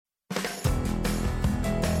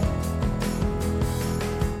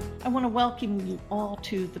want to welcome you all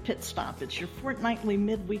to The Pit Stop. It's your fortnightly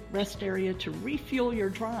midweek rest area to refuel your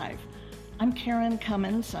drive. I'm Karen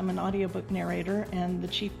Cummins. I'm an audiobook narrator and the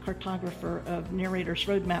chief cartographer of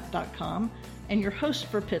narratorsroadmap.com and your host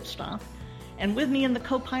for Pit Stop. And with me in the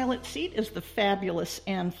co-pilot seat is the fabulous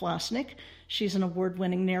Ann Flosnick. She's an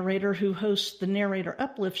award-winning narrator who hosts the Narrator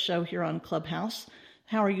Uplift show here on Clubhouse.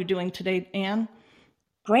 How are you doing today, Ann?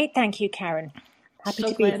 Great, thank you, Karen. Happy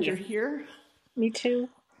to be here. So glad you're here. Me too.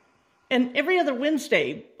 And every other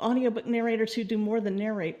Wednesday, audiobook narrators who do more than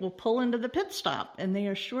narrate will pull into the Pit Stop, and they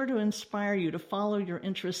are sure to inspire you to follow your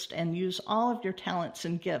interest and use all of your talents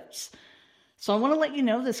and gifts. So I want to let you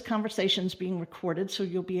know this conversation is being recorded, so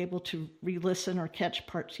you'll be able to re-listen or catch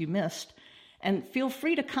parts you missed. And feel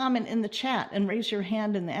free to comment in the chat and raise your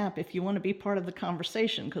hand in the app if you want to be part of the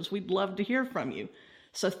conversation, because we'd love to hear from you.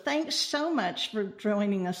 So thanks so much for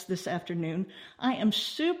joining us this afternoon. I am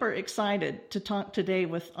super excited to talk today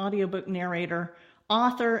with audiobook narrator,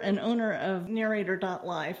 author, and owner of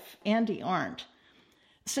Narrator.life, Andi Arndt.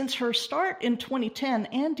 Since her start in 2010,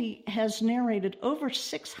 Andi has narrated over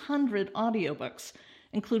 600 audiobooks,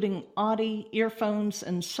 including Audi, Earphones,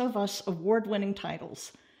 and Sovas award-winning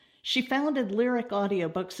titles. She founded Lyric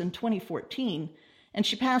Audiobooks in 2014, and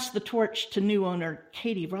she passed the torch to new owner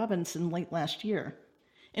Katie Robinson late last year.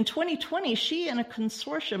 In 2020, she and a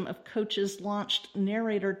consortium of coaches launched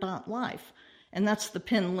Narrator.life, and that's the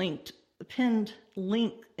pinned link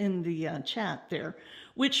in the chat there,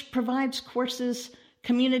 which provides courses,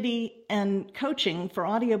 community, and coaching for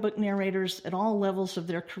audiobook narrators at all levels of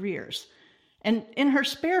their careers. And in her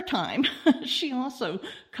spare time, she also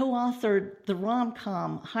co-authored the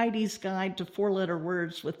rom-com Heidi's Guide to Four-Letter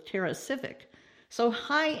Words with Tara Civic. So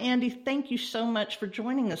hi, Andi. Thank you so much for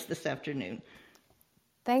joining us this afternoon.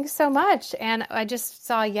 Thanks so much. And I just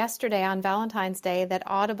saw yesterday on Valentine's Day that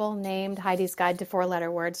Audible named Heidi's Guide to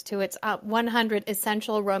Four-Letter Words to its 100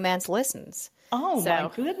 essential romance listens. Oh,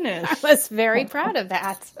 my goodness. I was very proud of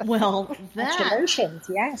that. Well, congratulations,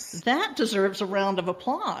 yes. That deserves a round of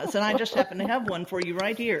applause, and I just happen to have one for you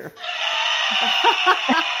right here.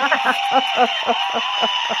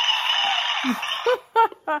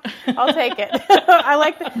 I'll take it. I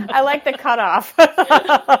like the cutoff.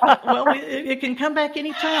 Well, it can come back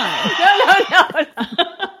anytime. No.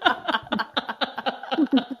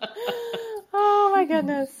 Oh my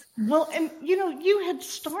goodness. Well, and you had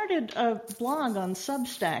started a blog on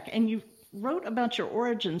Substack, and you wrote about your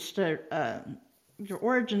origin story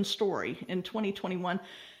in 2021.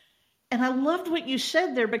 And I loved what you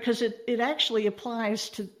said there, because it actually applies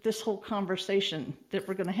to this whole conversation that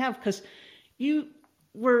we're going to have, because you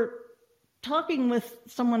were talking with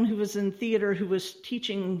someone who was in theater who was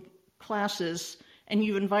teaching classes, and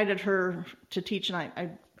you invited her to teach, and I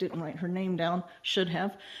didn't write her name down, should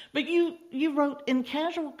have. But you wrote, in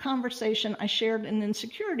casual conversation, I shared an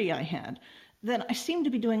insecurity I had, that I seemed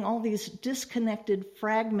to be doing all these disconnected,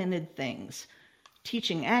 fragmented things,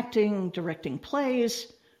 teaching acting, directing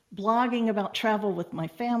plays, blogging about travel with my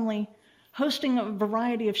family, hosting a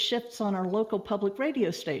variety of shifts on our local public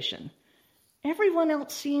radio station. Everyone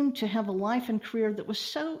else seemed to have a life and career that was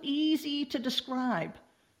so easy to describe.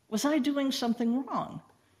 Was I doing something wrong?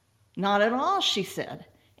 Not at all, she said.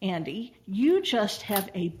 Andi, you just have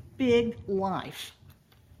a big life.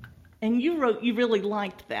 And you wrote you really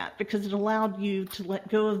liked that, because it allowed you to let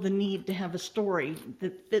go of the need to have a story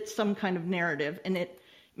that fits some kind of narrative, and it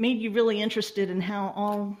made you really interested in how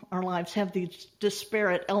all our lives have these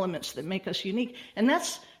disparate elements that make us unique. And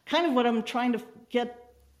that's kind of what I'm trying to get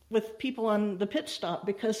with people on the Pit Stop,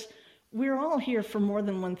 because we're all here for more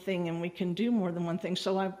than one thing, and we can do more than one thing.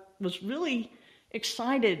 So I was really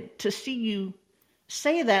excited to see you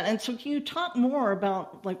say that. And so can you talk more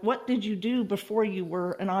about, like, what did you do before you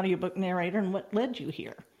were an audiobook narrator, and what led you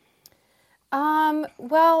here?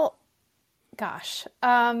 Well, gosh,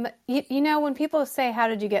 when people say, how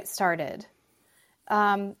did you get started?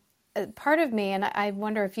 Part of me, and I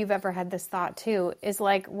wonder if you've ever had this thought too, is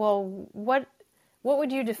like, well, what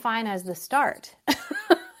would you define as the start?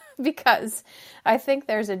 Because I think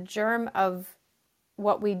there's a germ of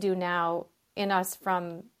what we do now in us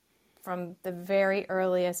from the very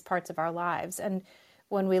earliest parts of our lives. And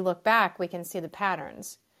when we look back, we can see the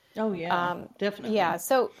patterns. Oh, yeah, definitely. Yeah.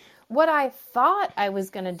 So what I thought I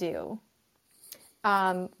was going to do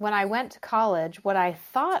when I went to college, what I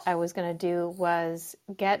thought I was going to do was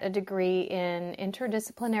get a degree in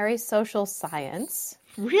interdisciplinary social science.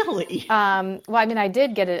 Really? Well, I mean, I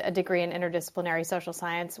did get a degree in interdisciplinary social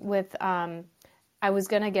science with, I was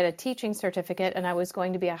going to get a teaching certificate, and I was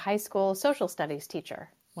going to be a high school social studies teacher.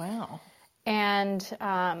 Wow. And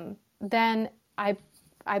then I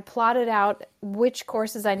I plotted out which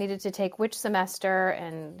courses I needed to take which semester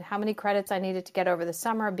and how many credits I needed to get over the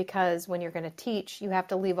summer, because when you're going to teach, you have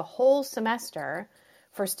to leave a whole semester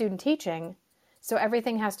for student teaching. So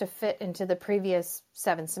everything has to fit into the previous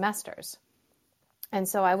 7 semesters. And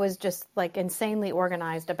so I was just like insanely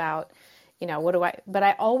organized about, but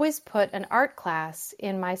I always put an art class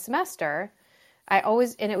in my semester.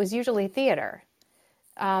 And it was usually theater,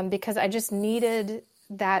 because I just needed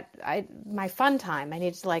my fun time. I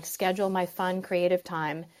needed to like schedule my fun creative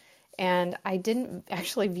time. And I didn't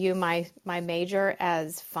actually view my major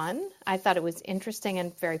as fun. I thought it was interesting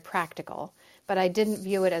and very practical, but I didn't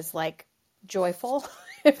view it as like joyful,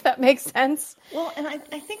 if that makes sense. Well, and I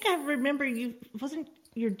think I remember wasn't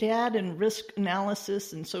your dad in risk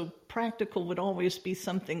analysis, and so practical would always be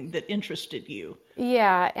something that interested you.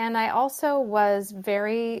 Yeah, and I also was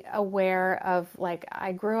very aware of, like,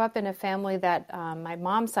 I grew up in a family that my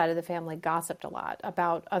mom's side of the family gossiped a lot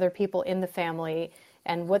about other people in the family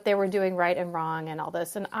and what they were doing right and wrong and all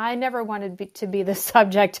this. And I never wanted to be the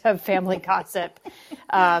subject of family gossip.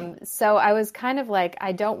 So I was kind of like,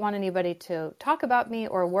 I don't want anybody to talk about me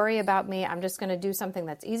or worry about me. I'm just going to do something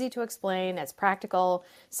that's easy to explain, that's practical.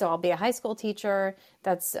 So I'll be a high school teacher.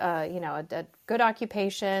 That's, a good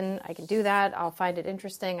occupation. I can do that. I'll find it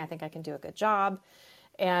interesting. I think I can do a good job.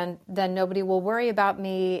 And then nobody will worry about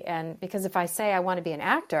me. And because if I say I want to be an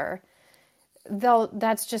actor,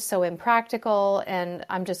 that's just so impractical, and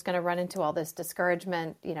I'm just going to run into all this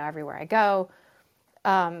discouragement, everywhere I go.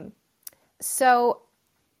 But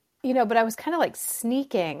I was kind of like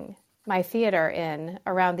sneaking my theater in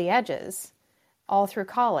around the edges all through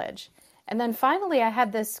college. And then finally I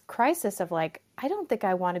had this crisis of like, I don't think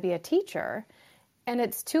I want to be a teacher, and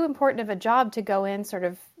it's too important of a job to go in sort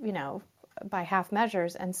of, by half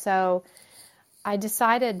measures. And so I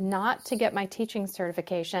decided not to get my teaching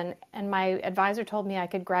certification, and my advisor told me I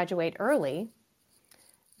could graduate early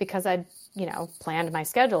because I'd, planned my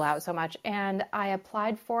schedule out so much. And I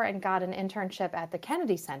applied for and got an internship at the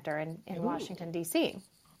Kennedy Center in Washington, D.C.,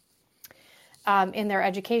 in their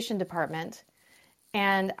education department.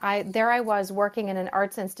 And I was working in an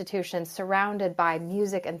arts institution surrounded by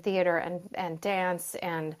music and theater and dance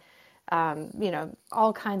and,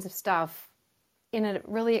 all kinds of stuff, in a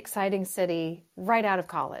really exciting city right out of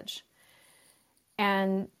college.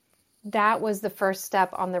 And that was the first step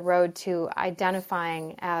on the road to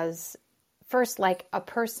identifying as first like a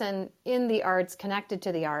person in the arts, connected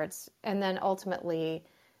to the arts, and then ultimately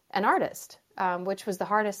an artist, which was the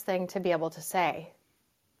hardest thing to be able to say.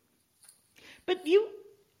 But you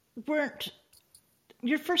weren't,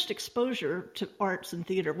 your first exposure to arts and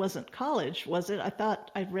theater wasn't college, was it? I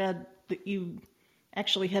thought I read that you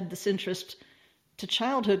actually had this interest to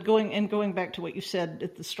childhood, going back to what you said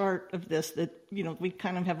at the start of this, that, we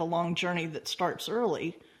kind of have a long journey that starts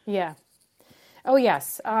early. Yeah. Oh,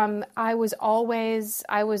 yes. I was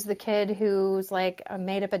the kid who's like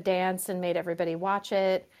made up a dance and made everybody watch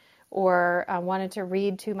it, or wanted to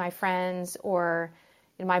read to my friends, or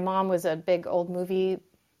my mom was a big old movie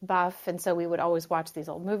buff, and so we would always watch these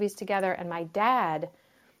old movies together. And my dad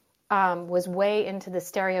was way into the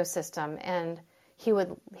stereo system, and he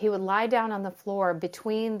would lie down on the floor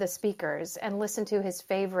between the speakers and listen to his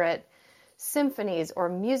favorite symphonies or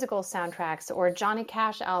musical soundtracks or Johnny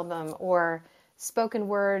Cash album or spoken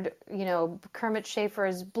word, Kermit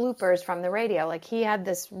Schaefer's bloopers from the radio. Like, he had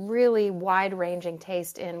this really wide-ranging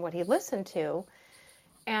taste in what he listened to.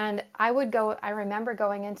 And I remember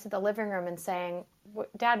going into the living room and saying,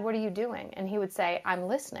 "Dad, what are you doing?" And he would say, "I'm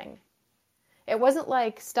listening." It wasn't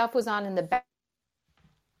like stuff was on in the back.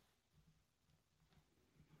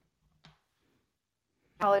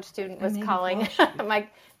 College student was calling.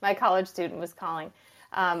 my college student was calling.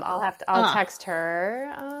 I'll text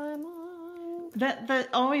her. That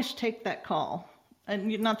always take that call,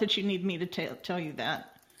 and not that you need me to tell you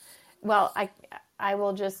that. Well, I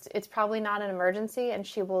will just. It's probably not an emergency, and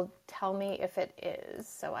she will tell me if it is.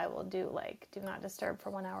 So I will do not disturb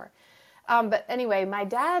for 1 hour. But anyway, my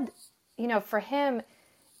dad, for him,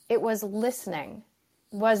 it was listening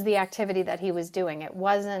was the activity that he was doing. It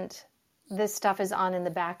wasn't, this stuff is on in the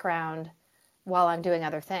background while I'm doing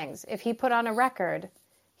other things. If he put on a record,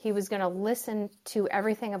 he was going to listen to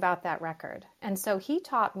everything about that record. And so he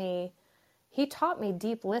taught me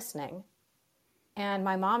deep listening. And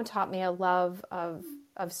my mom taught me a love of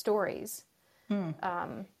stories.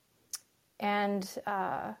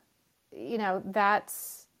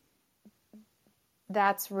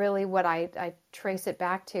 That's really what I trace it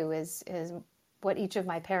back to is what each of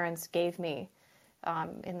my parents gave me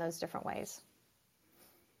in those different ways.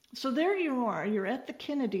 So there you are. You're at the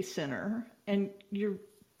Kennedy Center, and you're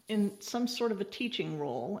in some sort of a teaching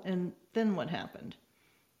role, and then what happened?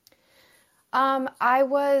 I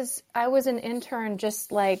was an intern,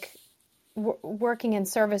 just like working in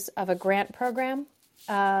service of a grant program.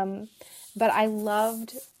 But I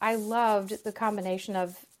loved the combination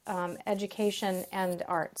of education and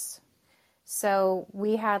arts. So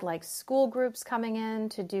we had like school groups coming in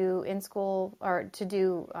to do in-school or to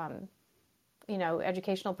do,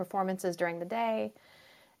 educational performances during the day.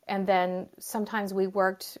 And then sometimes we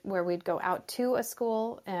worked where we'd go out to a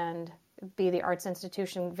school and be the arts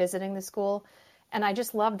institution visiting the school. And I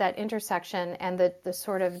just loved that intersection and the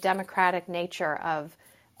sort of democratic nature of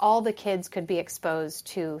all the kids could be exposed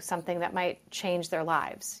to something that might change their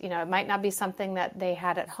lives. It might not be something that they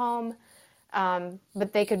had at home,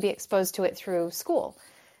 but they could be exposed to it through school.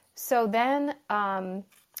 So then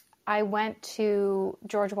I went to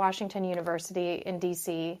George Washington University in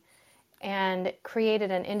DC and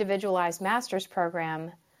created an individualized master's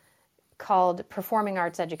program called Performing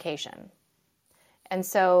Arts Education. And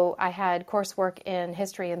so I had coursework in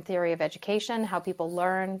history and theory of education, how people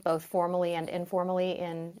learn both formally and informally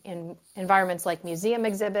in environments like museum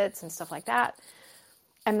exhibits and stuff like that.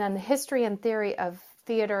 And then the history and theory of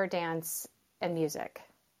theater, dance, and music.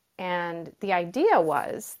 And the idea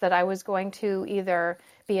was that I was going to either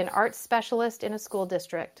be an arts specialist in a school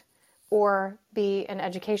district or be an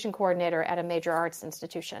education coordinator at a major arts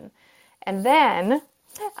institution. And then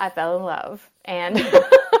I fell in love and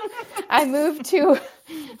I moved to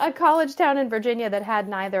a college town in Virginia that had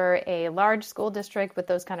neither a large school district with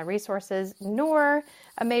those kind of resources nor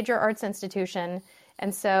a major arts institution.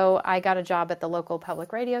 And so I got a job at the local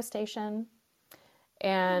public radio station.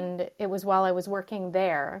 And it was while I was working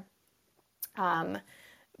there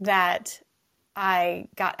that I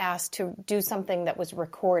got asked to do something that was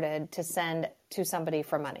recorded to send to somebody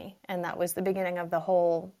for money. And that was the beginning of the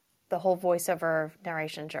whole voiceover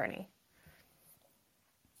narration journey.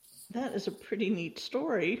 That is a pretty neat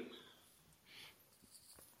story.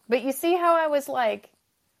 But you see how I was like,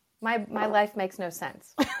 my life makes no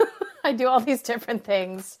sense. I do all these different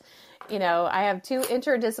things. I have 2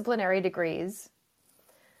 interdisciplinary degrees,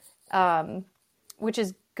 which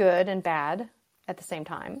is good and bad at the same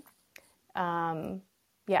time.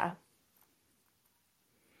 Yeah.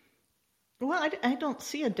 Well, I don't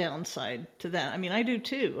see a downside to that. I mean, I do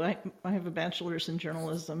too. I have a bachelor's in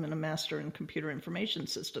journalism and a master in computer information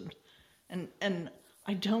systems. And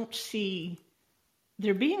I don't see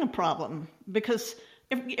there being a problem because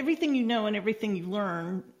everything you know and everything you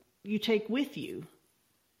learn, you take with you.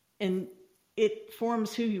 And it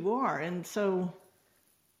forms who you are. And so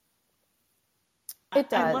it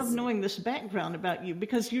does. I love knowing this background about you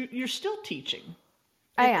because you're still teaching.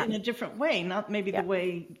 I am. In a different way, not maybe the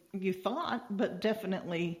way you thought, but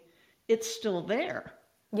definitely it's still there.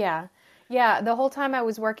 Yeah. Yeah. The whole time I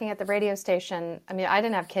was working at the radio station, I mean, I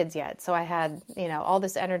didn't have kids yet, so I had, all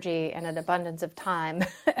this energy and an abundance of time.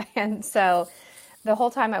 And so the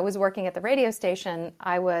whole time I was working at the radio station,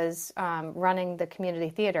 I was running the community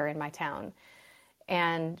theater in my town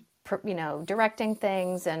and, directing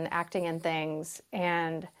things and acting in things.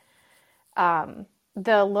 And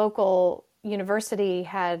the local university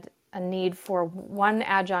had a need for one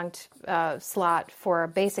adjunct slot for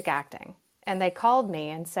basic acting. And they called me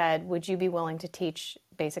and said, would you be willing to teach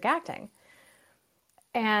basic acting?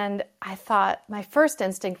 And I thought, my first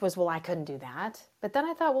instinct was, well, I couldn't do that. But then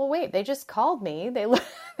I thought, well, wait, they just called me.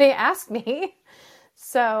 They asked me.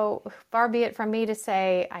 So far be it from me to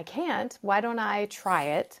say, I can't. Why don't I try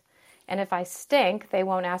it? And if I stink, they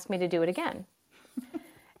won't ask me to do it again.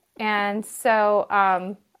 And so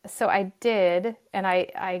I did, and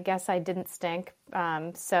I guess I didn't stink.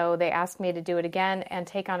 So they asked me to do it again and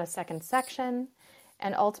take on a second section.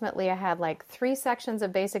 And ultimately I had like 3 sections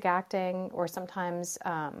of basic acting, or sometimes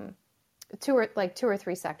 2 or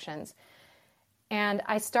 3 sections. And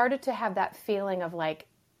I started to have that feeling of like,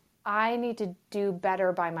 I need to do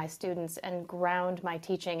better by my students and ground my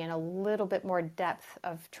teaching in a little bit more depth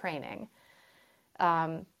of training.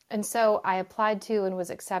 And so I applied to and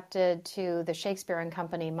was accepted to the Shakespeare and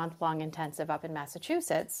Company month-long intensive up in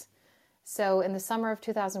Massachusetts. So in the summer of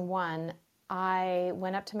 2001, I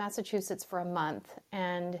went up to Massachusetts for a month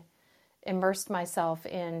and immersed myself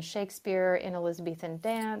in Shakespeare, in Elizabethan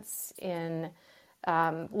dance, in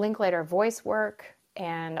Linklater voice work,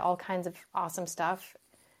 and all kinds of awesome stuff,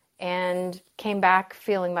 and came back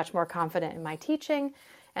feeling much more confident in my teaching.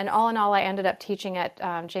 And all in all, I ended up teaching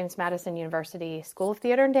at James Madison University School of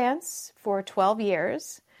Theater and Dance for 12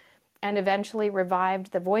 years, and eventually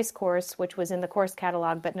revived the voice course, which was in the course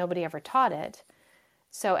catalog, but nobody ever taught it.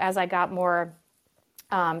 So as I got more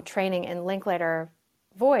training in Linklater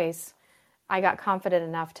voice, I got confident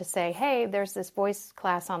enough to say, hey, there's this voice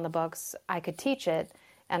class on the books. I could teach it.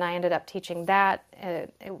 And I ended up teaching that.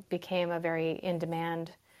 It became a very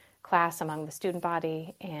in-demand class among the student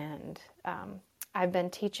body. And I've been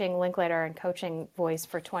teaching Linklater and coaching voice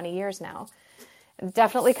for 20 years now. It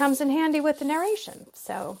definitely comes in handy with the narration.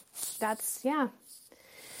 So that's, yeah.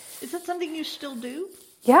 Is that something you still do?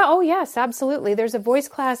 Yeah, oh yes, absolutely. There's a voice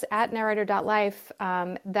class at narrator.life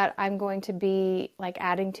that I'm going to be like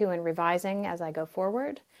adding to and revising as I go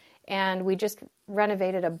forward. And we just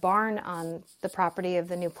renovated a barn on the property of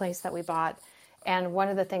the new place that we bought. And one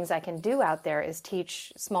of the things I can do out there is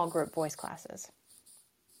teach small group voice classes.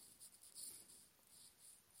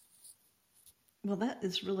 Well, that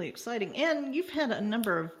is really exciting. And you've had a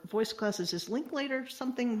number of voice classes. Is Linklater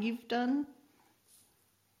something you've done?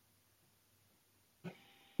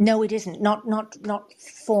 No, it isn't. Not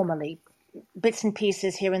formally. Bits and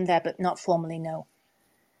pieces here and there, but not formally, no.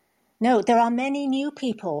 No, there are many new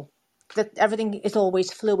people. That everything is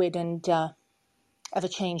always fluid and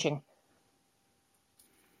ever-changing.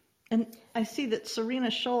 And I see that Serena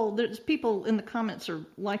Scholl, there's people in the comments are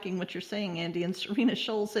liking what you're saying, Andi, and Serena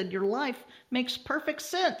Scholl said, your life makes perfect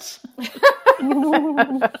sense.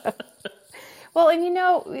 Well,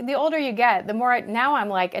 and the older you get, the more, now I'm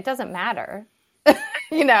like, it doesn't matter.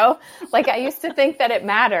 Like I used to think that it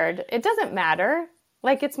mattered. It doesn't matter.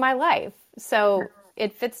 Like it's my life. So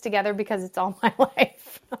it fits together because it's all my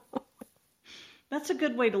life. That's a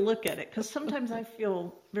good way to look at it, because sometimes I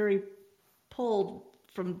feel very pulled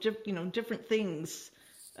from different things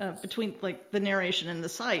between like the narration and the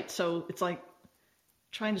sight. So it's like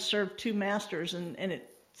trying to serve two masters, and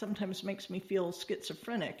it sometimes makes me feel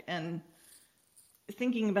schizophrenic. And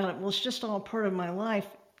thinking about it, well, it's just all part of my life,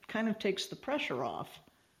 kind of takes the pressure off.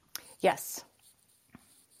 Yes.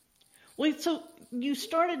 Well, so you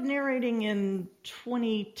started narrating in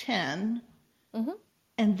 2010,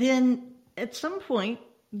 and then at some point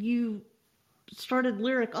you started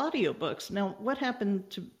lyric audiobooks. Now, what happened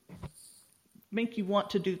to make you want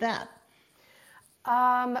to do that?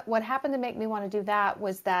 What happened to make me want to do that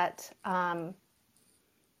was that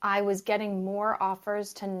I was getting more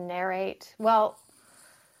offers to narrate. Well,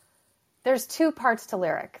 there's two parts to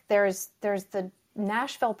lyric. There's the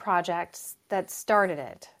Nashville projects that started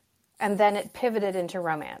it, and then it pivoted into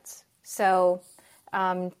romance. So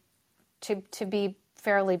to be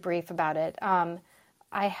fairly brief about it,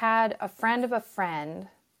 I had a friend of a friend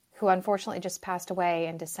who unfortunately just passed away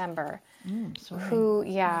in December. Who,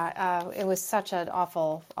 it was such an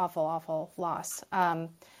awful, awful, awful loss.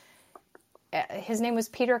 His name was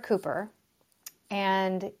Peter Cooper,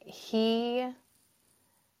 and he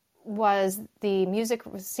was the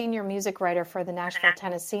senior music writer for the Nashville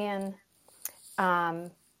Tennessean,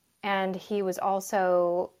 and he was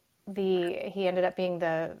also he ended up being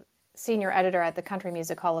the senior editor at the Country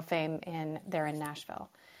Music Hall of Fame in Nashville.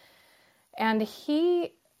 And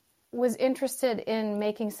he was interested in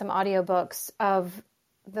making some audiobooks of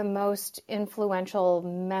the most influential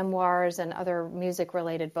memoirs and other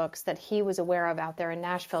music-related books that he was aware of out there in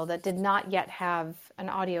Nashville that did not yet have an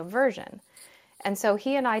audio version. And so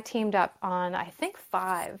he and I teamed up on, I think,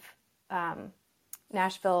 5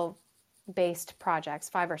 Nashville-based projects,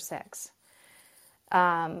 5 or 6.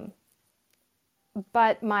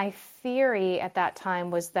 But my theory at that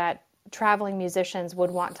time was that traveling musicians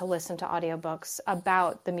would want to listen to audiobooks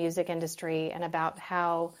about the music industry and about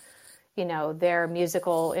how, their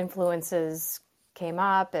musical influences came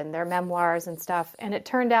up and their memoirs and stuff. And it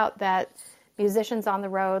turned out that musicians on the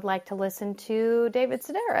road like to listen to David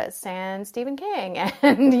Sedaris and Stephen King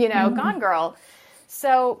and, Gone Girl.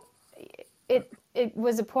 So it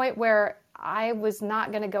was a point where I was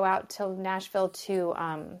not going to go out to Nashville to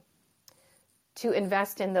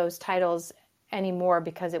invest in those titles anymore,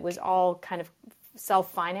 because it was all kind of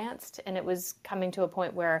self-financed, and it was coming to a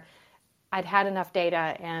point where I'd had enough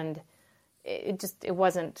data, and that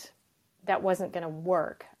wasn't going to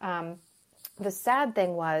work. The sad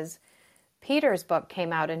thing was Peter's book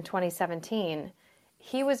came out in 2017.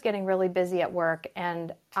 He was getting really busy at work,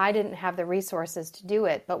 and I didn't have the resources to do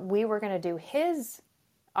it, but we were going to do his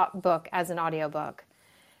book as an audiobook,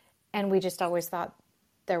 and we just always thought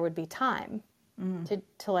there would be time to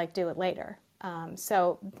do it later.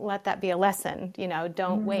 So let that be a lesson,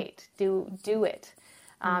 don't wait, do it.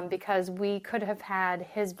 Because we could have had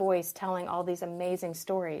his voice telling all these amazing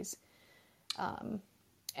stories.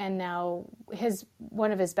 And now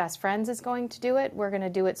one of his best friends is going to do it. We're going to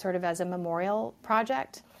do it sort of as a memorial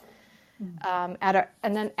project, at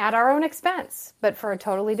our own expense, but for a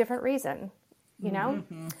totally different reason,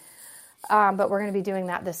 But we're going to be doing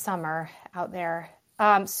that this summer out there.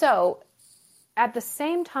 So at the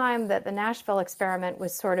same time that the Nashville experiment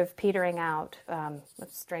was sort of petering out,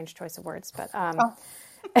 that's a strange choice of words, but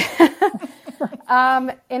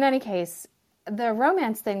in any case, the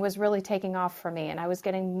romance thing was really taking off for me, and I was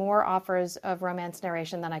getting more offers of romance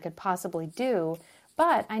narration than I could possibly do,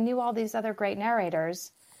 but I knew all these other great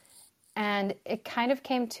narrators, and it kind of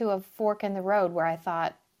came to a fork in the road where I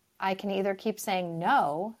thought, I can either keep saying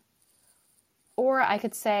no, or I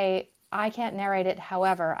could say, I can't narrate it,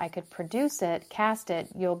 however, I could produce it, cast it,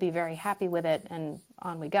 you'll be very happy with it, and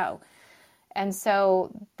on we go. And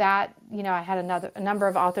so that, I had a number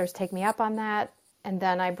of authors take me up on that, and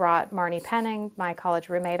then I brought Marnie Penning, my college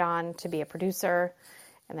roommate, on to be a producer,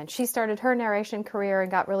 and then she started her narration career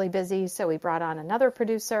and got really busy, so we brought on another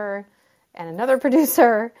producer, and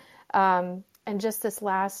just this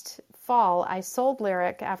last fall, I sold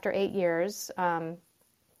Lyric after 8 years, and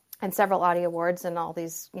several Audie Awards and all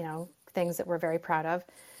these, things that we're very proud of,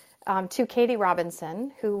 to Katie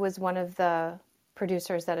Robinson, who was one of the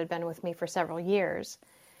producers that had been with me for several years.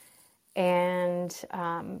 And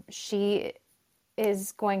she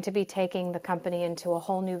is going to be taking the company into a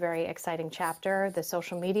whole new, very exciting chapter. The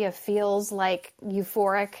social media feels like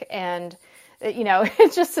euphoric, and,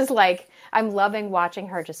 it just is like, I'm loving watching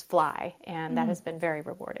her just fly, and that has been very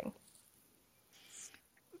rewarding.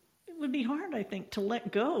 It would be hard, I think, to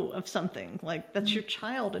let go of something like that's your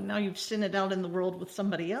child, and now you've sent it out in the world with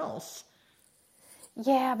somebody else.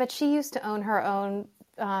 Yeah, but she used to own her own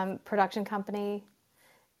production company,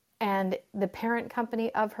 and the parent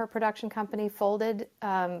company of her production company folded,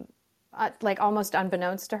 like almost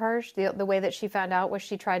unbeknownst to her. The way that she found out was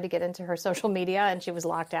she tried to get into her social media, and she was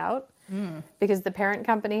locked out because the parent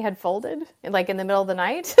company had folded, like in the middle of the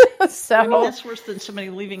night. So I mean, that's worse than somebody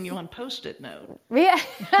leaving you on Post-it note. Yeah.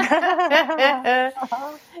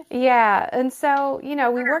 Yeah. And so,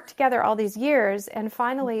 we worked together all these years, and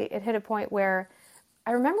finally it hit a point where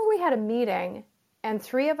I remember we had a meeting, and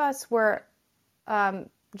 3 of us were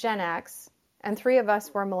Gen X and 3 of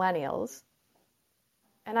us were millennials.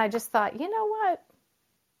 And I just thought, you know what?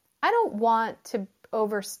 I don't want to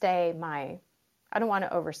overstay.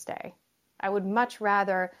 I would much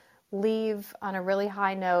rather leave on a really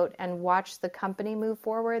high note and watch the company move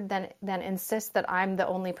forward than insist that I'm the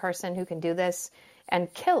only person who can do this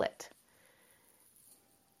and kill it.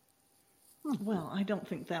 Well, I don't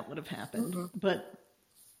think that would have happened. Mm-hmm. But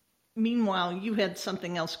meanwhile, you had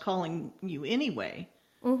something else calling you anyway,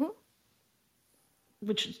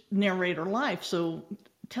 which is narrator life. So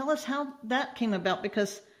tell us how that came about,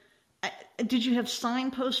 because did you have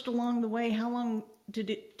signposts along the way? How long did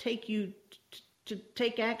it take you to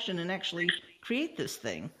take action and actually create this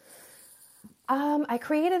thing? I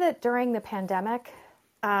created it during the pandemic.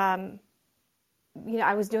 I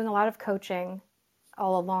was doing a lot of coaching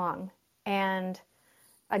all along. And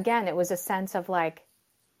again, it was a sense of like,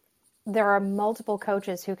 there are multiple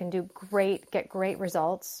coaches who can get great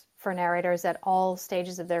results for narrators at all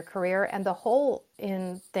stages of their career. And the whole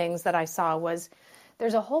in things that I saw was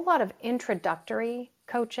there's a whole lot of introductory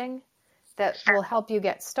coaching that will help you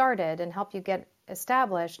get started and help you get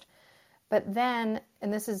established. But then,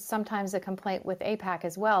 and this is sometimes a complaint with APAC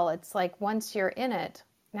as well, it's like once you're in it,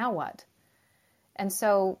 now what? And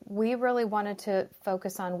so we really wanted to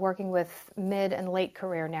focus on working with mid and late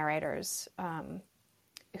career narrators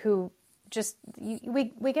who just,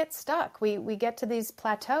 we get stuck. We get to these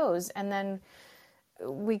plateaus, and then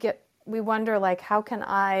we wonder, like, how can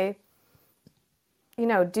I,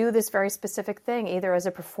 do this very specific thing, either as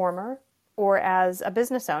a performer or as a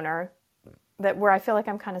business owner, where I feel like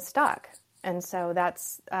I'm kind of stuck. And so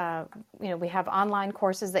that's, we have online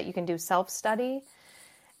courses that you can do self-study.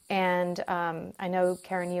 And I know,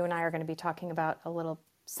 Karen, you and I are going to be talking about a little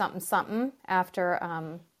something after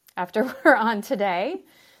we're on today.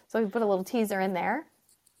 So we put a little teaser in there.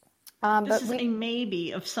 This is a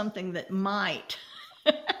maybe of something that might.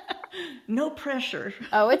 No pressure.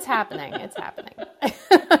 Oh, it's happening. It's happening.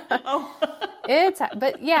 Oh.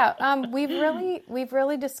 But yeah, we've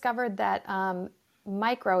really discovered that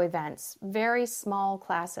micro events, very small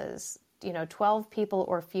classes, 12 people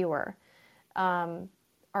or fewer,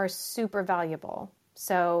 are super valuable.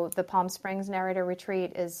 So the Palm Springs Narrator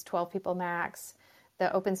Retreat is 12 people max.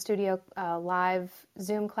 The Open Studio live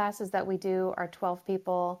Zoom classes that we do are 12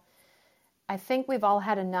 people. I think we've all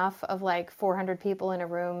had enough of like 400 people in a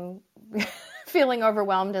room feeling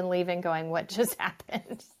overwhelmed and leaving going, what just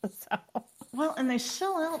happened? Well, and they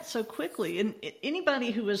sell out so quickly. And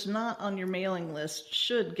anybody who is not on your mailing list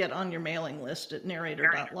should get on your mailing list at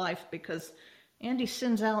narrator.life, because Andi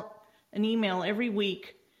sends out an email every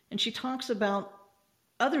week, and she talks about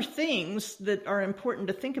other things that are important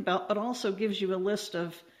to think about, but also gives you a list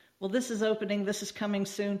of well, this is opening, this is coming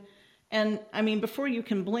soon. And I mean, before you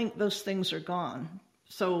can blink, those things are gone.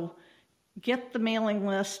 So get the mailing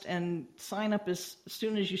list and sign up as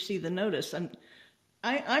soon as you see the notice. And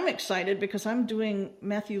I'm excited because I'm doing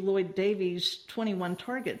Matthew Lloyd Davies' 21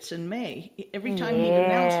 Targets in May. Every time he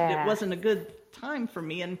announced it wasn't a good time for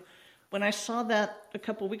me. And when I saw that a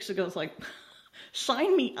couple weeks ago, I was like,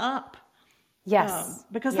 sign me up. Yes.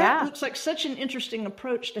 Because that looks like such an interesting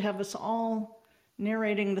approach to have us all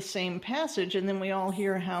narrating the same passage, and then we all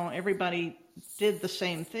hear how everybody did the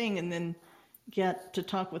same thing and then get to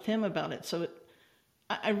talk with him about it. So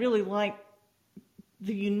I really like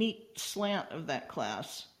the unique slant of that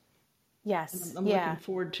class. Yes. I'm looking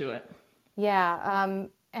forward to it. Yeah.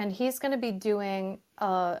 And he's going to be doing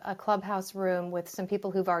a clubhouse room with some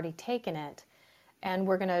people who've already taken it. And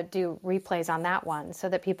we're going to do replays on that one so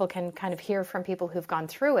that people can kind of hear from people who've gone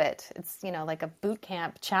through it. It's, like a boot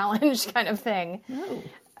camp challenge kind of thing.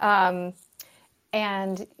 Oh.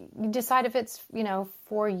 And you decide if it's,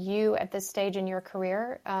 for you at this stage in your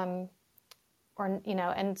career, and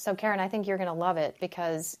so Karen, I think you're going to love it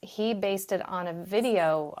because he based it on a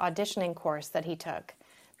video auditioning course that he took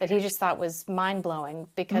that he just thought was mind-blowing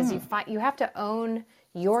because you have to own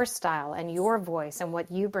your style and your voice and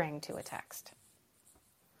what you bring to a text.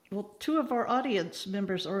 Well, two of our audience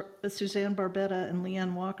members, Suzanne Barbetta and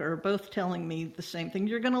Leanne Walker, are both telling me the same thing.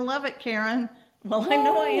 You're going to love it, Karen. Well, I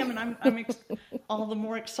know I am, and I'm all the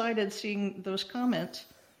more excited seeing those comments.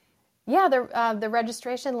 Yeah, the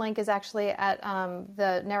registration link is actually at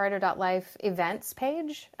the narrator.life events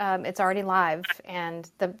page. It's already live,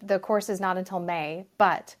 and the course is not until May.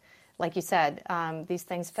 But like you said, these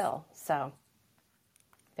things fill. So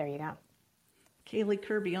there you go. Kaylee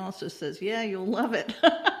Kirby also says, yeah, you'll love it.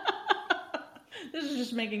 This is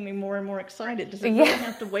just making me more and more excited. Does it really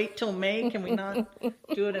have to wait till May? Can we not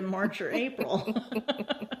do it in March or April?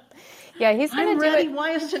 Yeah, he's going to do ready. it.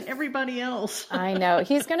 Why isn't everybody else? I know.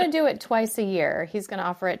 He's going to do it twice a year. He's going to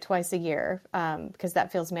offer it twice a year because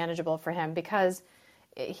that feels manageable for him because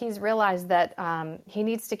he's realized that he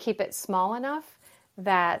needs to keep it small enough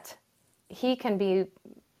that he can be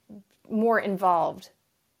more involved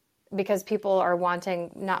because people are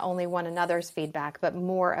wanting not only one another's feedback, but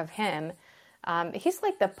more of him. He's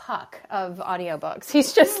like the Puck of audiobooks.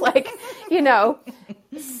 He's just like,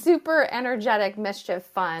 super energetic, mischief,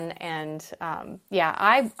 fun. And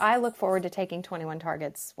I look forward to taking 21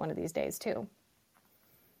 Targets one of these days too.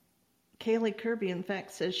 Kaylee Kirby, in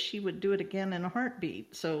fact, says she would do it again in a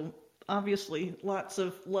heartbeat. So obviously lots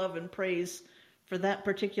of love and praise for that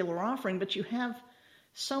particular offering. But you have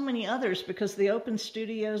so many others because the open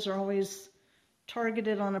studios are always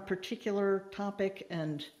targeted on a particular topic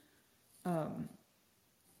and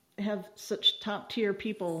have such top-tier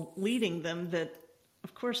people leading them that,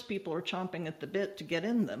 of course, people are chomping at the bit to get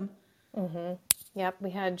in them. Mm-hmm. Yep,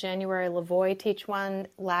 we had January Lavoie teach one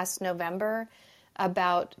last November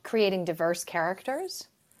about creating diverse characters,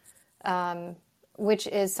 which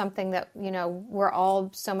is something that, we're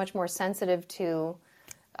all so much more sensitive to.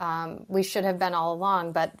 We should have been all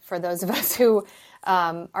along, but for those of us who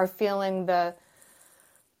are feeling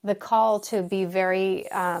the call to be very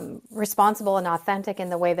responsible and authentic in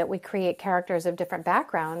the way that we create characters of different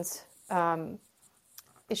backgrounds,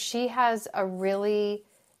 she has a really,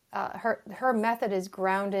 her method is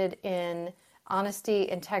grounded in honesty,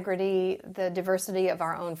 integrity, the diversity of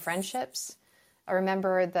our own friendships. I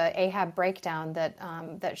remember the Ahab breakdown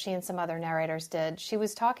that she and some other narrators did. She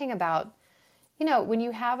was talking about, when you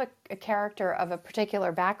have a character of a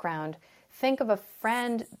particular background, think of a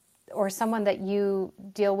friend or someone that you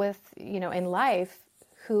deal with, in life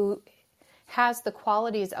who has the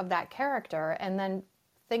qualities of that character, and then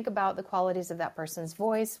think about the qualities of that person's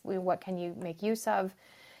voice. What can you make use of?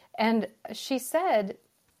 And she said,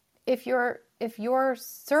 if your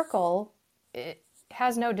circle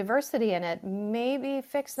has no diversity in it, maybe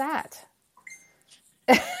fix that.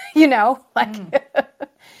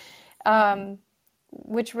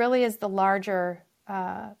 Which really is the larger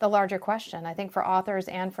question, I think, for authors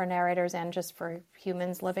and for narrators and just for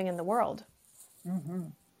humans living in the world. Mm-hmm.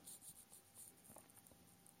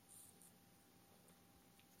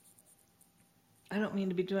 I don't mean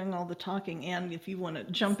to be doing all the talking, and if you want to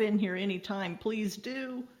jump in here anytime, please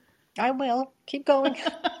do. I will. Keep going.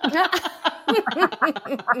 I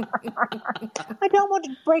don't want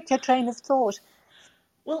to break your train of thought.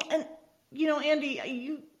 Well, and, Andi,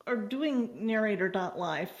 you are doing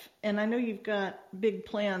narrator.life, and I know you've got big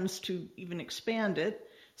plans to even expand it.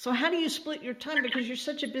 So how do you split your time? Because you're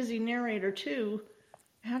such a busy narrator, too.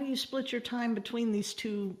 How do you split your time between these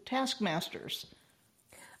two taskmasters?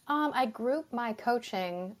 I group my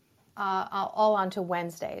coaching all onto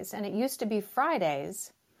Wednesdays. And it used to be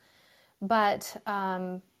Fridays, but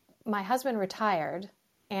my husband retired,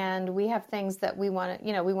 and we have things that we want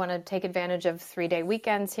to, we want to take advantage of 3-day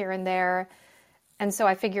weekends here and there. And so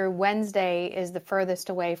I figure Wednesday is the furthest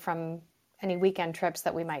away from any weekend trips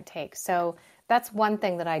that we might take. So that's one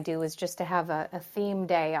thing that I do, is just to have a theme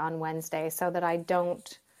day on Wednesday so that I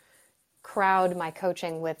don't crowd my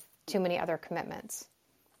coaching with too many other commitments.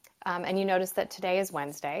 And you notice that today is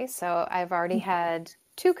Wednesday, so I've already had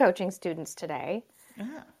 2 coaching students today.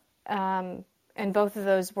 And both of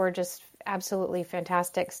those were just absolutely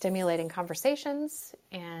fantastic, stimulating conversations.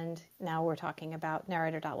 And now we're talking about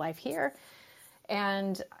narrator.life here.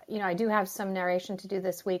 And, I do have some narration to do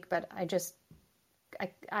this week, but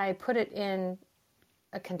I put it in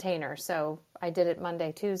a container. So I did it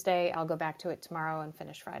Monday, Tuesday. I'll go back to it tomorrow and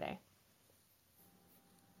finish Friday.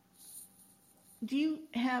 Do you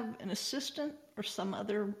have an assistant or some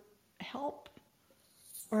other help?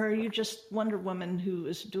 Or are you just Wonder Woman who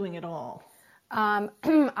is doing it all?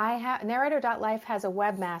 Narrator.life has a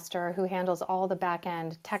webmaster who handles all the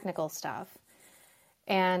back-end technical stuff.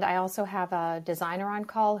 And I also have a designer on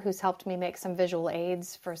call who's helped me make some visual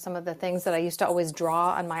aids for some of the things that I used to always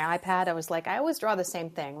draw on my iPad. I was like, I always draw the same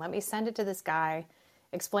thing. Let me send it to this guy,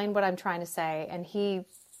 explain what I'm trying to say. And he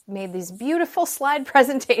made these beautiful slide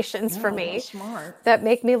presentations for me that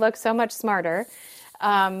make me look so much smarter.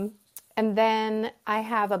 And then I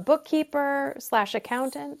have a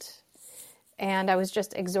bookkeeper/accountant. And I was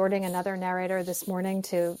just exhorting another narrator this morning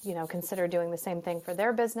to, consider doing the same thing for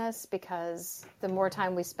their business, because the more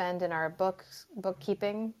time we spend in our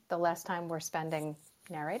bookkeeping, the less time we're spending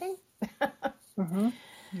narrating. Mm-hmm.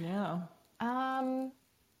 Yeah.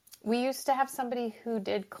 We used to have somebody who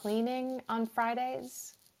did cleaning on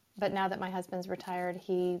Fridays, but now that my husband's retired,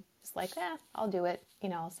 he's like, I'll do it.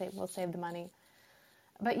 We'll save the money.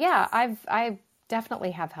 But yeah, I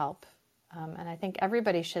definitely have help. And I think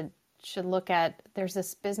everybody should look at, there's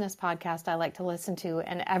this business podcast I like to listen to,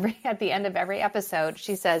 and at the end of every episode,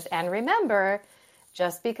 she says, and remember,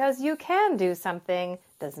 just because you can do something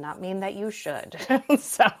does not mean that you should.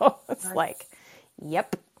 So it's like,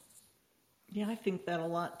 yep. Yeah, I think that a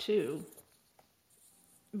lot too.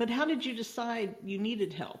 But how did you decide you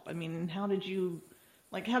needed help? I mean, how did you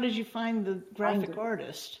find the graphic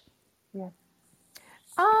artist? Yeah.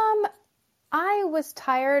 I was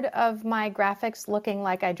tired of my graphics looking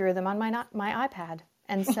like I drew them on my iPad.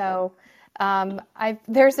 And so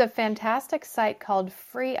there's a fantastic site called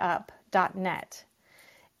freeup.net.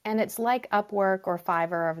 And it's like Upwork or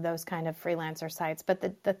Fiverr, or those kind of freelancer sites. But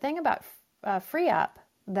the thing about FreeUp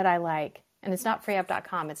that I like, and it's not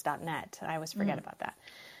freeup.com, it's .net. I always forget about that,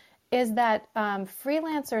 is that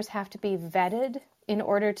freelancers have to be vetted in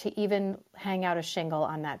order to even hang out a shingle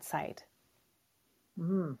on that site.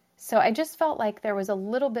 Mm. So I just felt like there was a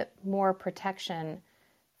little bit more protection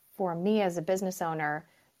for me as a business owner,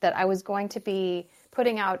 that I was going to be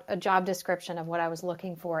putting out a job description of what I was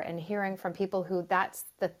looking for and hearing from people who that's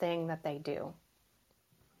the thing that they do.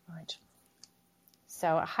 Right.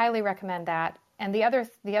 So I highly recommend that. And the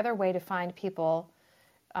other way to find people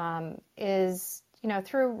is,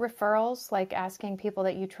 through referrals, like asking people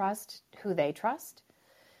that you trust who they trust,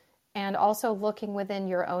 and also looking within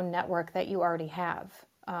your own network that you already have.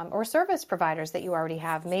 Or service providers that you already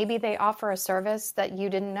have. Maybe they offer a service that you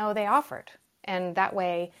didn't know they offered. And that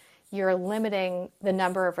way you're limiting the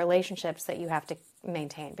number of relationships that you have to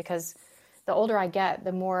maintain. Because the older I get,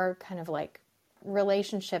 the more kind of like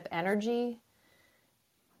relationship energy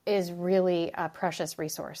is really a precious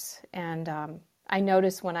resource. And I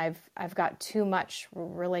notice when I've got too much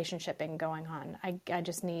relationshiping going on, I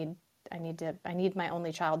need my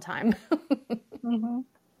only child time. Mm-hmm.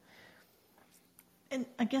 And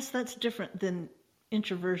I guess that's different than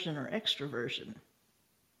introversion or extroversion.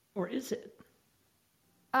 Or is it?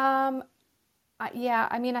 Yeah,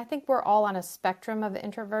 I think we're all on a spectrum of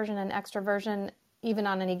introversion and extroversion, even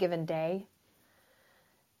on any given day.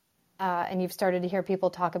 And you've started to hear people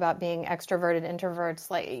talk about being extroverted introverts,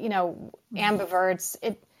 like, ambiverts.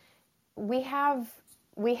 We have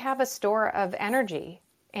a store of energy,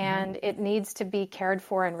 and it needs to be cared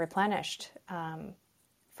for and replenished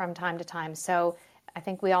from time to time. So I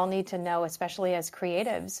think we all need to know, especially as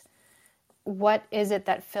creatives, what is it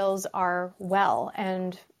that fills our well?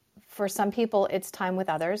 And for some people, it's time with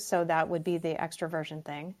others. So that would be the extroversion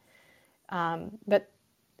thing. But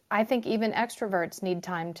I think even extroverts need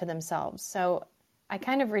time to themselves. So I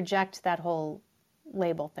kind of reject that whole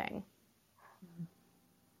label thing.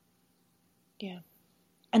 Yeah.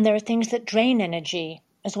 And there are things that drain energy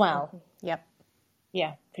as well. Mm-hmm. Yep.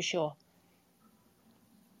 Yeah, for sure.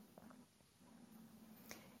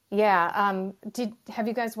 Yeah. Have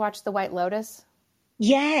you guys watched The White Lotus?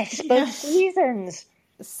 Yes, both Yes. seasons.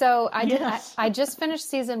 So I did. Yes. I just finished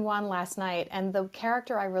season 1 last night, and the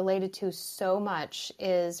character I related to so much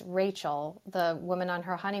is Rachel, the woman on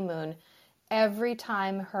her honeymoon. Every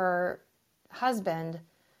time her husband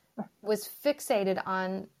was fixated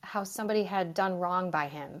on how somebody had done wrong by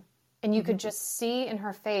him, and you could just see in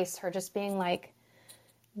her face her just being like,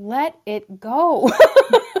 "Let it go,"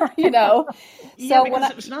 Yeah, So because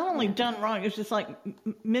it was not only done wrong, it's just like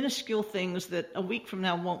minuscule things that a week from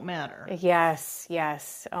now won't matter. Yes,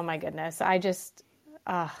 yes. Oh my goodness. I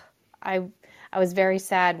was very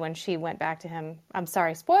sad when she went back to him. I'm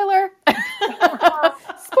sorry, spoiler. Spoiler.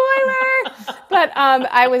 But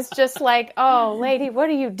I was just like, "Oh, lady, what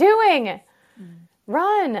are you doing?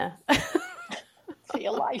 Run." For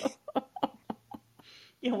your life.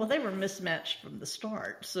 Yeah, well, they were mismatched from the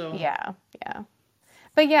start, so. Yeah, yeah.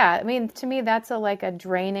 But yeah, I mean, to me, that's like a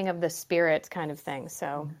draining of the spirits kind of thing.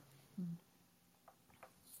 So,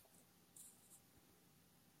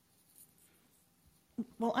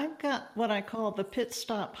 Well, I've got what I call the pit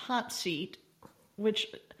stop hot seat, which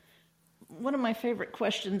one of my favorite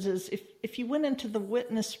questions is if you went into the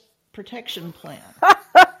witness protection plan,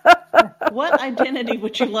 what identity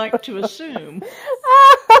would you like to assume?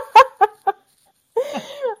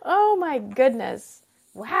 oh my goodness.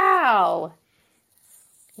 Wow.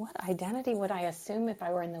 What identity would I assume if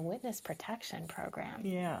I were in the witness protection program?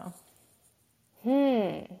 Yeah.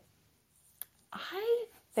 I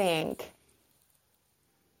think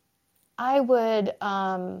I would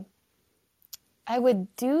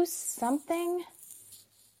do something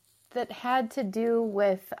that had to do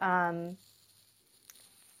with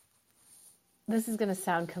this is going to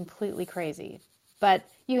sound completely crazy, but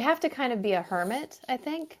you have to kind of be a hermit, I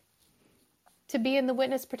think, to be in the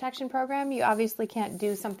witness protection program. You obviously can't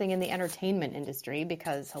do something in the entertainment industry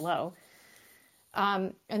because, hello.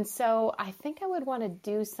 And so I think I would want to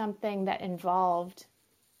do something that involved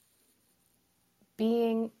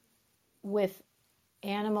being with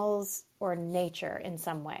animals or nature in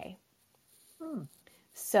some way.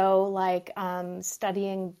 So like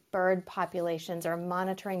studying bird populations or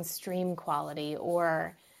monitoring stream quality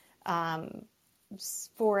or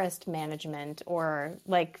forest management or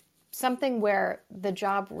like something where the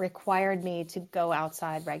job required me to go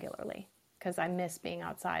outside regularly because I miss being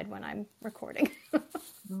outside when I'm recording.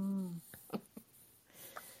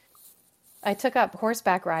 I took up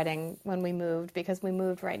horseback riding when we moved because we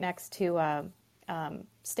moved right next to a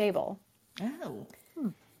stable. Oh.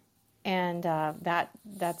 And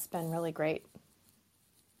that's been really great.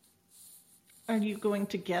 Are you going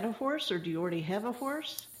to get a horse, or do you already have a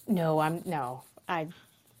horse? No, I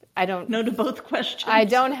don't. No to both questions. I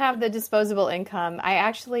don't have the disposable income. I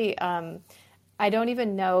actually, I don't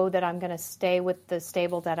even know that I'm going to stay with the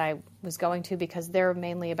stable that I was going to because they're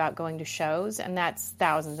mainly about going to shows, and that's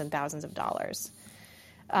thousands and thousands of dollars.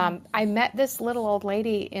 I met this little old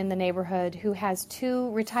lady in the neighborhood who has 2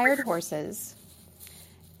 retired horses,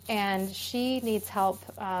 and she needs help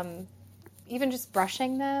even just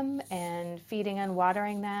brushing them and feeding and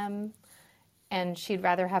watering them. And she'd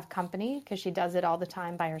rather have company because she does it all the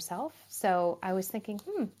time by herself. So I was thinking,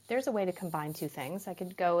 there's a way to combine 2 things. I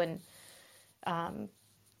could go and,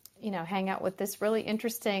 hang out with this really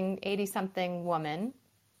interesting 80-something woman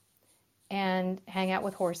and hang out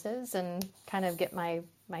with horses and kind of get my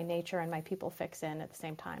nature and my people fix in at the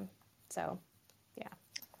same time. So, yeah.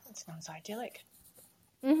 That sounds idyllic.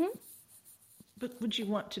 Mm-hmm. But would you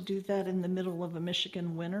want to do that in the middle of a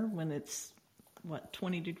Michigan winter when it's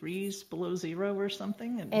 20 degrees below zero or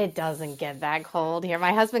something? And... It doesn't get that cold here.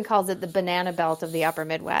 My husband calls it the banana belt of the upper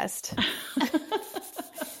Midwest.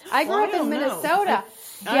 I grew up in Minnesota.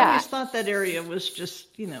 I always thought that area was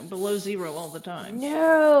just, below zero all the time.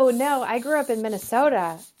 No. I grew up in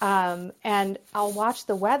Minnesota, and I'll watch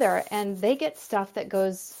the weather, and they get stuff that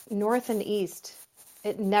goes north and east.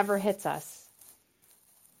 It never hits us.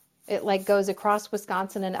 It like goes across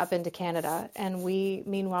Wisconsin and up into Canada. And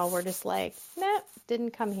meanwhile, we're just like, nah,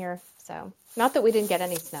 didn't come here. So not that we didn't get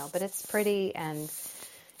any snow, but it's pretty and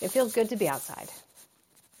it feels good to be outside.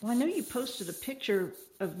 Well, I know you posted a picture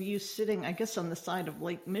of you sitting, I guess, on the side of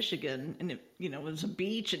Lake Michigan, and it was a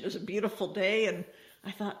beach and it was a beautiful day. And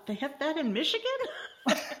I thought, they have that in Michigan?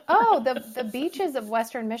 Oh, the beaches of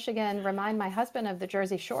Western Michigan remind my husband of the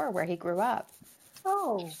Jersey Shore where he grew up.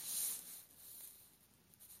 Oh.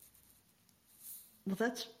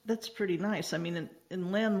 Well, that's pretty nice. I mean,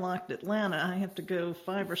 in landlocked Atlanta, I have to go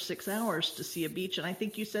 5 or 6 hours to see a beach, and I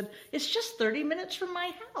think you said it's just 30 minutes from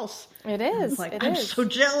my house. It is. I'm so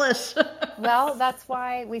jealous. Well, that's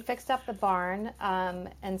why we fixed up the barn,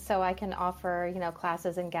 and so I can offer,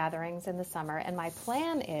 classes and gatherings in the summer. And my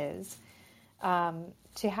plan is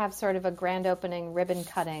to have sort of a grand opening ribbon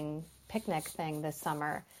cutting picnic thing this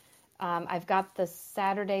summer. I've got the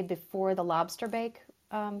Saturday before the lobster bake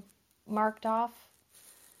marked off.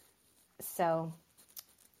 So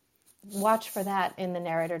watch for that in the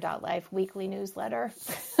narrator.life weekly newsletter.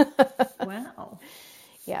 Wow.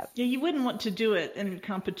 Yeah. Yeah, you wouldn't want to do it in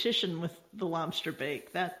competition with the lobster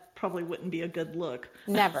bake. That probably wouldn't be a good look.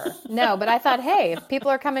 Never. No, but I thought, hey, if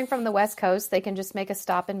people are coming from the West Coast, they can just make a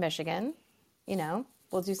stop in Michigan.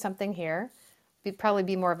 We'll do something here. It'd probably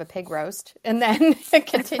be more of a pig roast, and then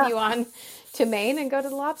continue on to Maine and go to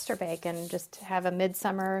the lobster bake and just have a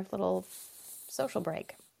midsummer little social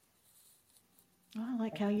break. Oh, I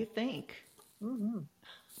like how you think. Mm-hmm.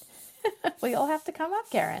 Well, you'll have to come up,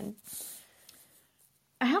 Karen.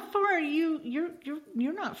 How far are you?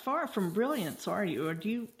 You're not far from Brilliance, are you? Or do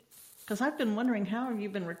you? Because I've been wondering, how have you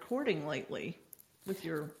been recording lately? With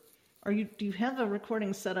your, do you have a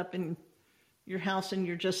recording set up in your house and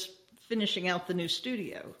you're just finishing out the new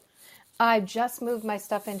studio? I just moved my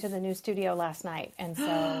stuff into the new studio last night, and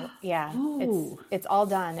so yeah, it's all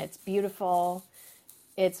done. It's beautiful.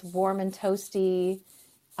 It's warm and toasty.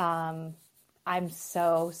 I'm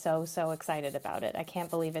so excited about it. I can't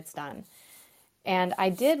believe it's done. And I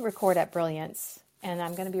did record at Brilliance, and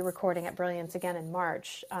I'm going to be recording at Brilliance again in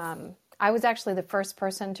March. I was actually the first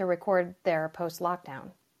person to record there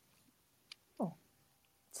post-lockdown. Oh.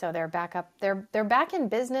 So they're back up. They're back in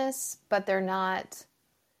business, but they're not.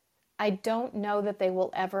 I don't know that they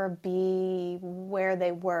will ever be where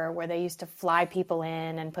they were, where they used to fly people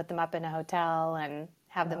in and put them up in a hotel and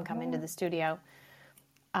have them come into the studio.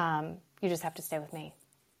 You just have to stay with me.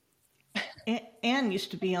 Anne used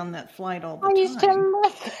to be on that flight all the I time. used to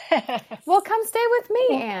love Well, come stay with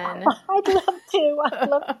me, Anne. I'd love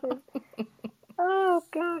to. Oh,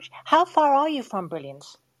 gosh. How far are you from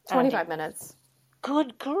Brilliance? 25 minutes.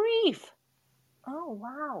 Good grief. Oh,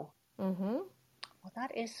 wow. Mm-hmm. Well,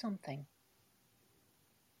 that is something.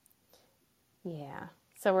 Yeah.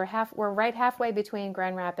 So we're right halfway between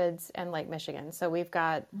Grand Rapids and Lake Michigan. So we've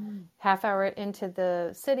got half hour into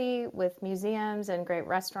the city with museums and great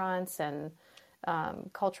restaurants and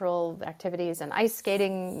cultural activities and ice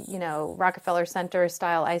skating, Rockefeller Center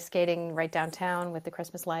style ice skating right downtown with the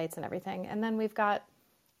Christmas lights and everything. And then we've got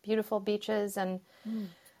beautiful beaches and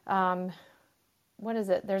what is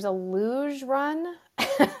it? There's a luge run.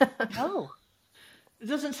 Oh. It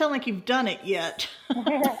doesn't sound like you've done it yet.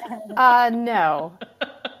 No.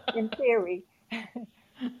 In theory.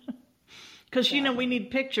 Because, we need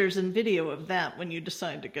pictures and video of that when you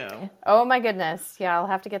decide to go. Oh, my goodness. Yeah, I'll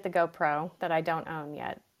have to get the GoPro that I don't own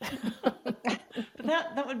yet. But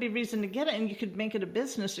that would be reason to get it, and you could make it a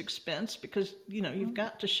business expense because, you've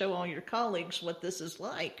got to show all your colleagues what this is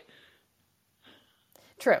like.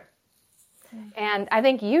 True. And I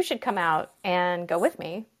think you should come out and go with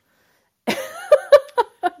me.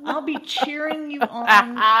 I'll be cheering you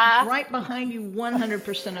on right behind you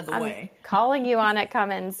 100% of the way. Calling you on it,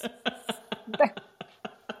 Cummins.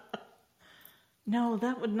 No,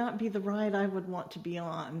 that would not be the ride I would want to be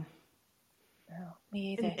on. No,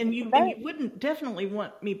 me either. And you wouldn't definitely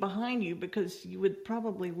want me behind you because you would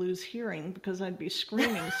probably lose hearing because I'd be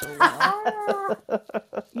screaming so loud.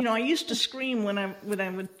 I used to scream when I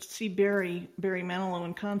would see Barry Manilow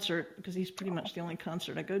in concert because he's pretty much the only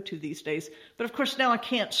concert I go to these days. But of course now I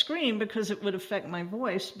can't scream because it would affect my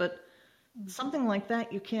voice. But something like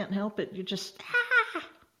that, you can't help it. You just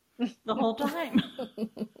the whole time.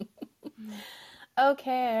 Oh,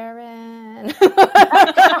 Karen.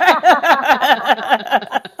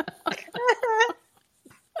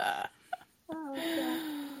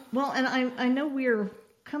 Well, and I know we're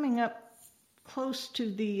coming up close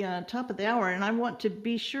to the top of the hour, and I want to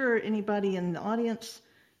be sure anybody in the audience,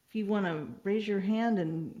 if you want to raise your hand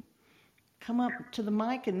and come up to the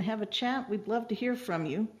mic and have a chat, we'd love to hear from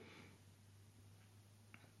you.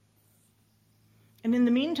 And in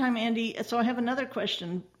the meantime, Andy, so I have another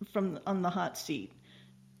question on the hot seat.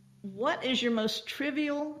 What is your most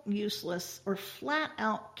trivial, useless, or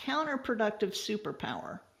flat-out counterproductive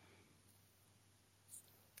superpower?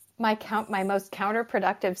 My most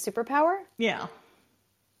counterproductive superpower? Yeah.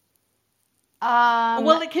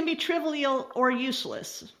 Well, it can be trivial or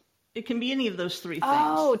useless. It can be any of those three things.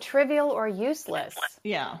 Oh, trivial or useless.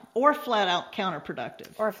 Yeah, or flat-out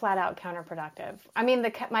counterproductive. Or flat-out counterproductive. I mean,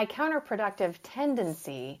 my counterproductive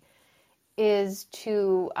tendency is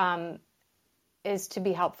to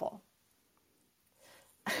be helpful.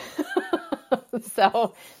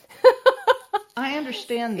 So I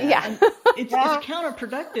understand that. Yeah. And it's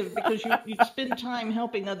counterproductive because you spend time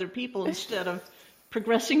helping other people instead of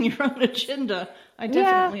progressing your own agenda. I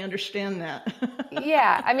definitely understand that.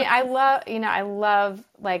 Yeah. I mean, I love,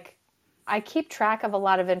 like, I keep track of a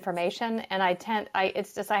lot of information, and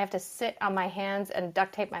it's just, I have to sit on my hands and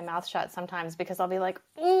duct tape my mouth shut sometimes because I'll be like,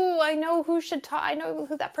 "Ooh, I know who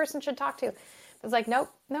that person should talk to." It's like, nope,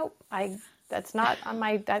 that's not on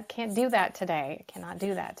I can't do that today. I cannot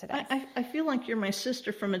do that today. I feel like you're my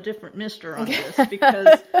sister from a different mister on this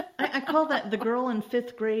because I call that the girl in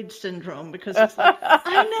 5th grade syndrome because it's like,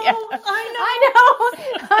 I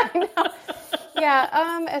know.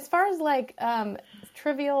 Yeah. As far as like,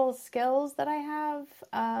 trivial skills that I have,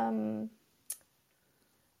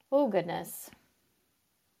 oh goodness.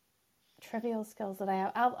 Trivial skills that I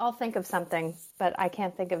have. I'll think of something, but I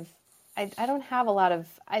can't think of, I don't have a lot of,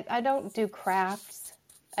 I don't do crafts.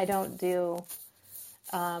 I don't do,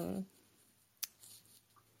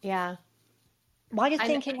 yeah. While you're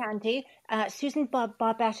thinking, Andy, Suzanne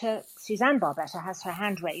Barbetta has her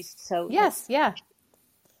hand raised. So yes, yeah.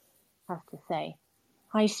 I have to say,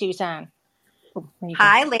 hi, Suzanne. Oh,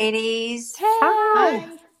 hi, ladies. Hey. Hi.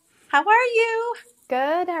 How are you?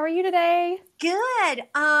 Good. How are you today? Good.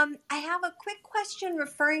 I have a quick question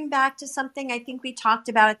referring back to something I think we talked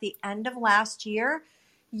about at the end of last year.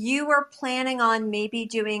 You were planning on maybe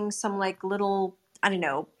doing some like little, I don't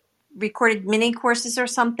know, recorded mini courses or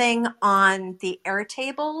something on the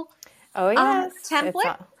Airtable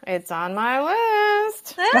template. It's on my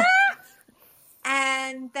list.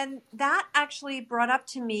 And then that actually brought up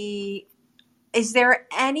to me, are there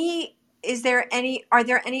any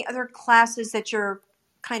other classes that you're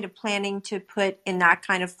kind of planning to put in that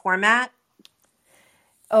kind of format?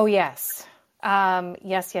 Oh, yes.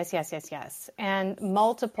 Yes. And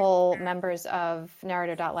multiple members of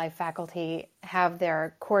Narrator.life faculty have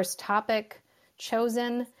their course topic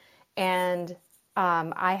chosen, and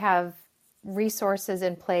I have resources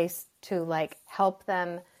in place to like help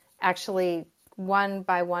them actually one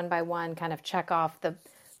by one kind of check off the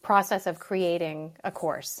process of creating a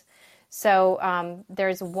course. So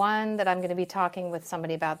there's one that I'm going to be talking with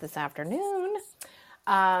somebody about this afternoon.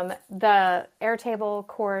 The Airtable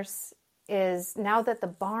course is, now that the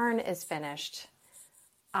barn is finished,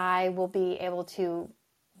 I will be able to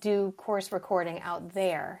do course recording out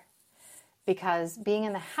there, because being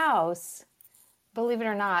in the house, believe it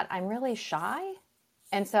or not, I'm really shy.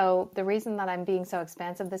 And so the reason that I'm being so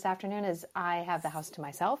expansive this afternoon is I have the house to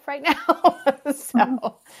myself right now.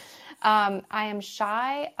 So I am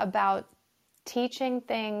shy about teaching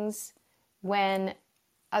things when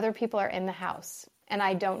other people are in the house. And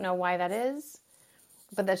I don't know why that is,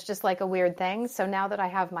 but that's just like a weird thing. So now that I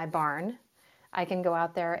have my barn, I can go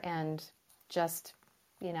out there and just,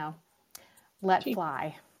 let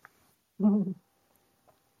fly.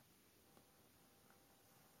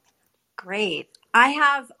 Great. I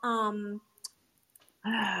have,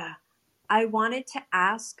 I wanted to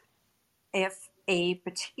ask if a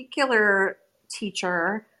particular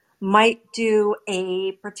teacher might do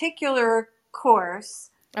a particular course,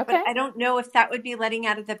 Okay. but I don't know if that would be letting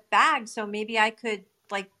out of the bag. So maybe I could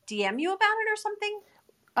like DM you about it or something.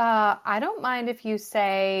 I don't mind if you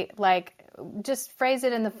say, like, just phrase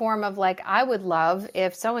it in the form of like, I would love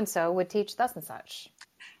if so-and-so would teach thus and such.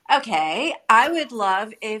 Okay. I would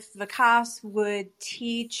love if Vikas would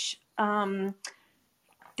teach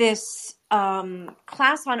this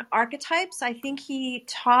class on archetypes. I think he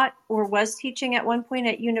taught or was teaching at one point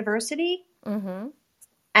at university. Mm-hmm.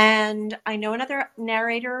 And I know another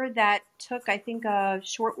narrator that took, I think, a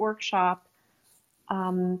short workshop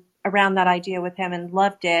around that idea with him and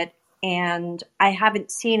loved it. And I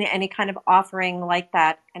haven't seen any kind of offering like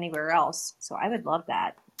that anywhere else. So I would love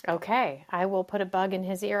that. Okay. I will put a bug in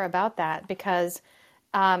his ear about that, because,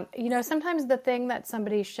 sometimes the thing that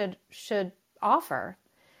somebody should offer,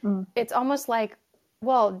 it's almost like,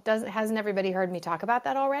 well, hasn't everybody heard me talk about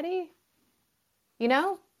that already?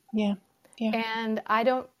 Yeah. And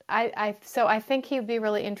so I think he'd be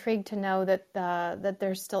really intrigued to know that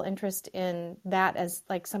there's still interest in that as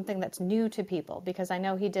like something that's new to people, because I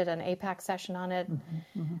know he did an APAC session on it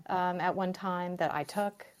at one time that I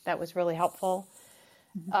took. That was really helpful.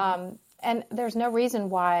 And there's no reason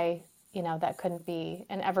why, that couldn't be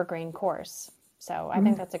an evergreen course. So I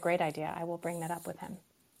think that's a great idea. I will bring that up with him.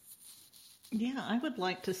 Yeah, I would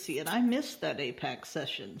like to see it. I missed that APAC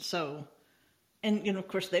session, so And, of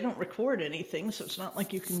course, they don't record anything, so it's not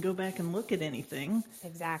like you can go back and look at anything.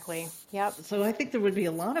 Exactly. Yep. So I think there would be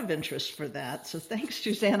a lot of interest for that. So thanks,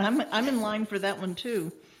 Suzanne. I'm in line for that one,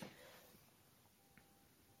 too.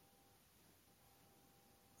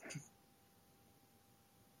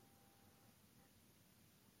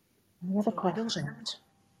 Any other questions?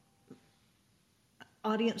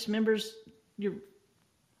 Audience members, your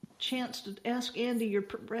chance to ask Andi your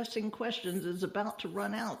pressing questions is about to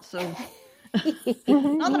run out. So,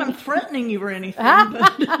 not that I'm threatening you or anything,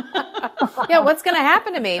 but yeah, what's going to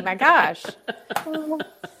happen to me? My gosh.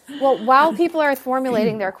 Well, while people are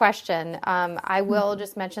formulating their question, I will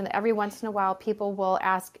just mention that every once in a while, people will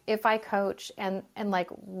ask if I coach and like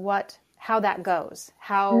how that goes,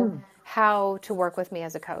 how to work with me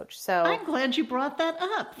as a coach. So I'm glad you brought that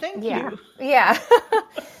up. Thank you. Yeah.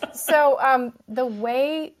 So the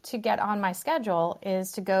way to get on my schedule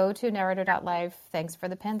is to go to narrator.life, thanks for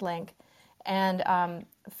the pinned link, and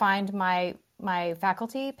find my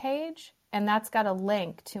faculty page, and that's got a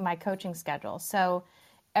link to my coaching schedule. So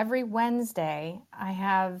every Wednesday, I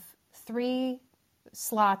have 3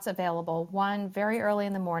 slots available, one very early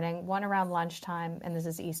in the morning, one around lunchtime, and this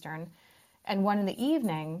is Eastern, and one in the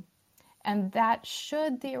evening. And that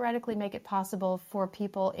should theoretically make it possible for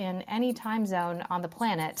people in any time zone on the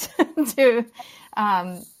planet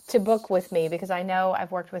to book with me, because I know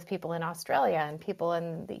I've worked with people in Australia and people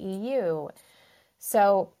in the EU.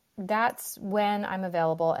 So that's when I'm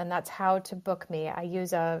available, and that's how to book me. I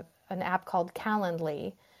use an app called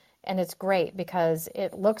Calendly, and it's great because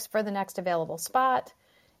it looks for the next available spot.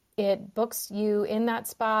 It books you in that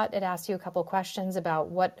spot. It asks you a couple questions about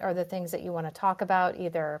what are the things that you want to talk about,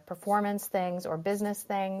 either performance things or business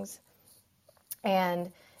things.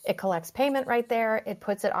 And it collects payment right there. It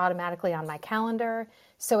puts it automatically on my calendar.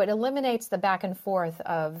 So it eliminates the back and forth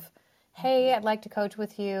of, hey, I'd like to coach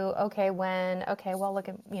with you. Okay, when? Okay, well, look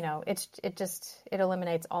at, it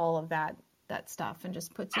eliminates all of that stuff and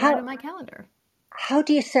just puts it right on my calendar. How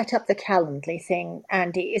do you set up the Calendly thing,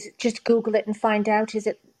 Andi? Is it just Google it and find out? Is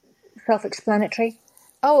it self-explanatory?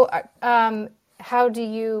 Oh, how do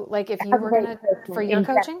you, like, if you were going to, for your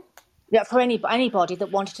coaching? Yeah, for anybody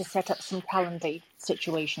that wanted to set up some Calendly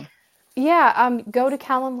situation. Yeah, go to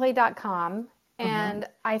calendly.com, and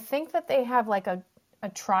I think that they have like a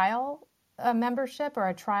trial membership or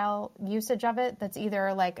a trial usage of it that's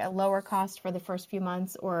either like a lower cost for the first few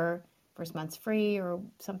months or first month's free or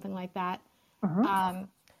something like that.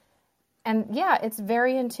 And yeah, it's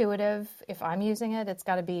very intuitive. If I'm using it, it's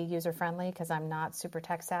got to be user-friendly because I'm not super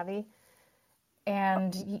tech savvy.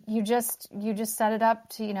 And you just set it up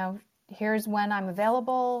to, here's when I'm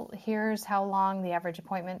available, here's how long the average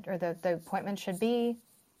appointment or the appointment should be.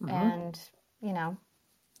 And,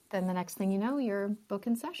 then the next thing you know, you're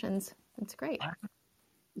booking sessions. It's great.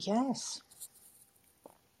 Yes.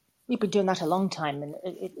 You've been doing that a long time, and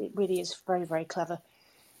it really is very, very clever.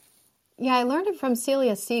 Yeah, I learned it from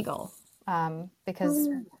Celia Siegel. Because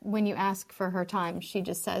when you ask for her time, she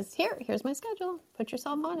just says, here's my schedule. Put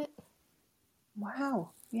yourself on it.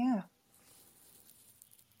 Wow. Yeah.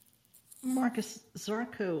 Marcus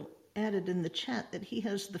Zarco added in the chat that he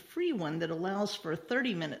has the free one that allows for a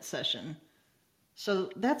 30-minute session. So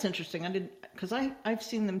that's interesting. Because I've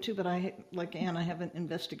seen them too, but like Anne, I haven't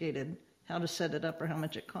investigated how to set it up or how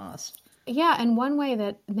much it costs. Yeah, and one way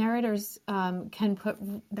that narrators can put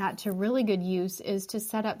that to really good use is to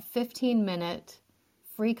set up 15-minute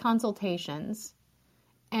free consultations.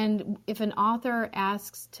 And if an author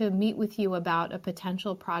asks to meet with you about a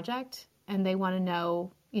potential project and they want to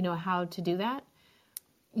know, how to do that,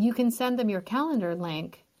 you can send them your calendar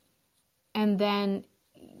link, and then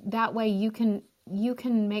that way you can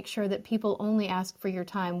make sure that people only ask for your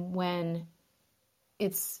time when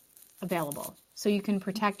it's available. So you can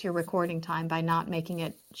protect your recording time by not making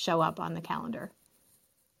it show up on the calendar.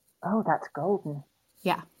 Oh, that's golden.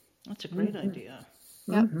 Yeah. That's a great idea.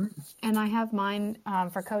 Yep. And I have mine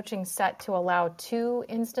for coaching set to allow 2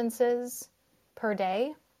 instances per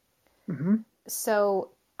day. So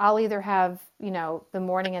I'll either have, the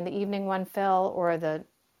morning and the evening one fill, or the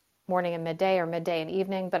morning and midday, or midday and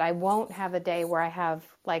evening, but I won't have a day where I have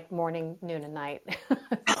like morning, noon, and night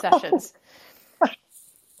sessions.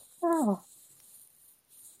 Oh.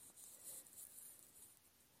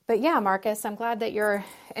 But yeah, Marcus, I'm glad that you're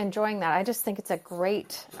enjoying that. I just think it's a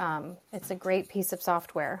great piece of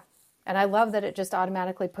software, and I love that it just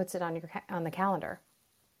automatically puts it on the calendar.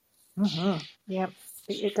 Yeah,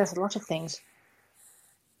 it does a lot of things.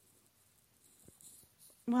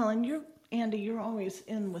 Well, and Andi, you're always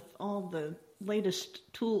in with all the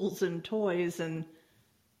latest tools and toys, and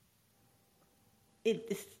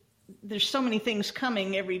there's so many things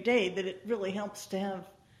coming every day that it really helps to have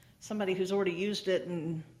somebody who's already used it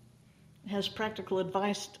and has practical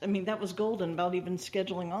advice. I mean, that was golden about even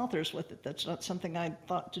scheduling authors with it. That's not something I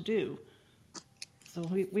thought to do. So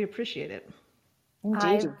we appreciate it.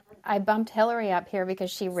 Indeed. I bumped Hillary up here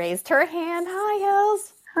because she raised her hand. Hi,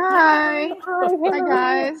 Hills. Hi. Hi, Hi,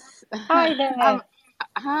 guys. Hi there.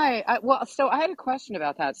 Hi. Well, so I had a question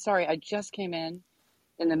about that. Sorry, I just came in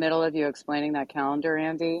the middle of you explaining that calendar,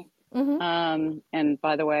 Andy. And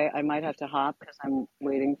by the way, I might have to hop because I'm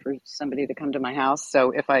waiting for somebody to come to my house.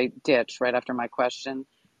 So if I ditch right after my question,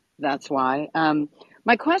 that's why.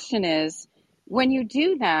 My question is, when you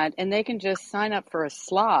do that and they can just sign up for a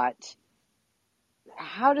slot,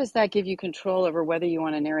 how does that give you control over whether you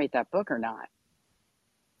want to narrate that book or not?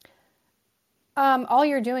 All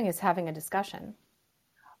you're doing is having a discussion.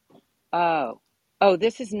 Oh,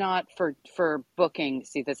 this is not for booking.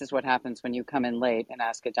 See, this is what happens when you come in late and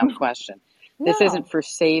ask a dumb question. This No. isn't for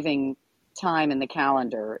saving time in the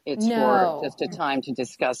calendar. It's No. for just a time to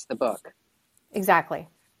discuss the book. Exactly.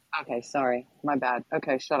 Okay, sorry. My bad.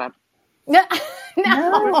 Okay, shut up. No.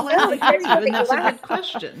 We're glad to hear you, no, and that's a no. good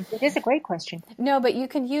question. It is a great question. No, but you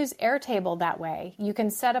can use Airtable that way. You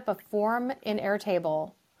can set up a form in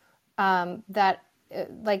Airtable that,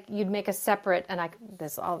 like, you'd make a separate,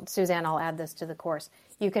 and Suzanne, I'll add this to the course.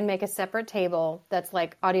 You can make a separate table that's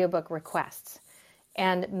like audiobook requests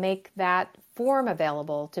and make that form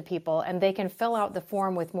available to people, and they can fill out the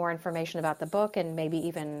form with more information about the book and maybe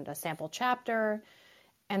even a sample chapter.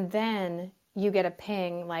 And then you get a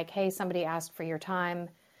ping like, hey, somebody asked for your time,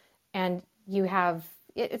 and you have,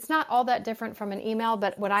 it's not all that different from an email,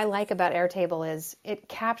 but what I like about Airtable is it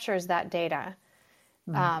captures that data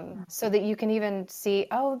so that you can even see,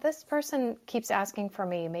 oh, this person keeps asking for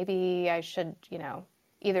me. Maybe I should,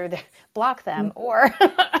 either block them or...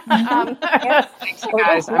 Thanks, you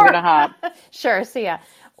guys. I'm going to hop. Sure, see ya.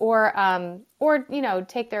 Or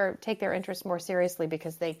take their interest more seriously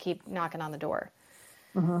because they keep knocking on the door.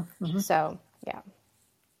 So, yeah.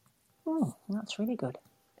 Oh, that's really good.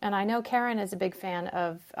 And I know Karen is a big fan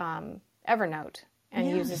of Evernote and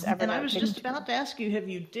uses Evernote. And I was just about to ask you, have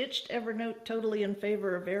you ditched Evernote totally in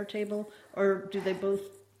favor of Airtable, or do they both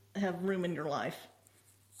have room in your life?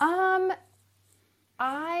 I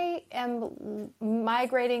am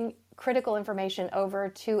migrating critical information over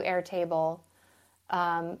to Airtable.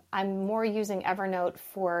 I'm more using Evernote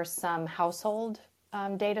for some household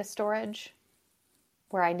data storage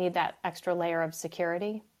where I need that extra layer of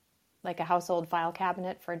security, like a household file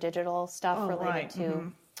cabinet for digital stuff related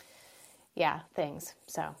to, things.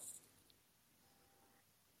 So,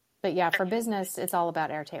 but yeah, for business, it's all about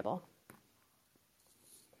Airtable.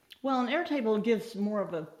 Well, and Airtable gives more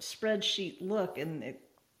of a spreadsheet look, and it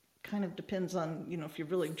kind of depends on, if you're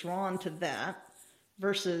really drawn to that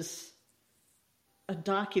versus a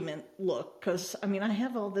document look. Because, I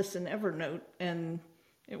have all this in Evernote, and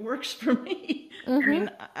it works for me. But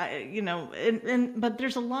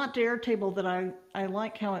there's a lot to Airtable that I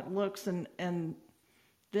like how it looks, and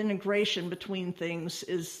the integration between things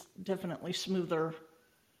is definitely smoother,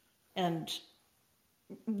 and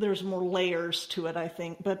there's more layers to it, I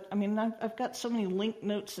think. But I've got so many linked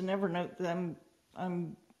notes in Evernote that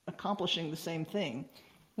I'm accomplishing the same thing.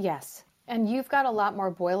 Yes. And you've got a lot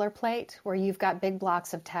more boilerplate where you've got big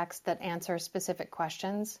blocks of text that answer specific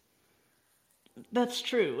questions. That's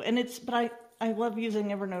true. And but I love using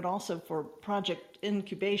Evernote also for project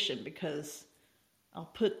incubation, because I'll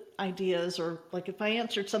put ideas, or like if I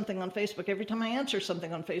answered something on Facebook, every time I answer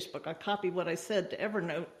something on Facebook, I copy what I said to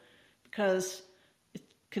Evernote, because it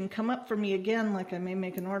can come up for me again, like I may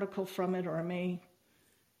make an article from it, or I may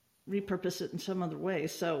repurpose it in some other way.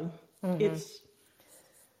 So it's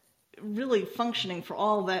really functioning for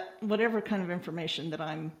all that, whatever kind of information that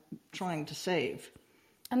I'm trying to save.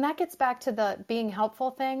 And that gets back to the being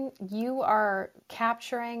helpful thing. You are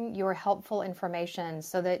capturing your helpful information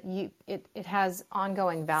so that it has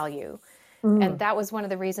ongoing value. And that was one of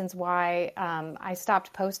the reasons why I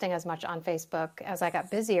stopped posting as much on Facebook as I got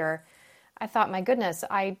busier. I thought, my goodness,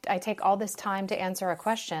 I take all this time to answer a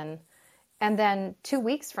question, and then 2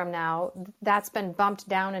 weeks from now, that's been bumped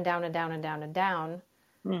down and down and down and down and down.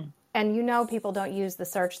 And people don't use the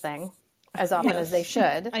search thing as often as they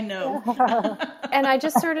should. I know. And I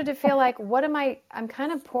just started to feel like, I'm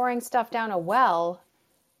kind of pouring stuff down a well,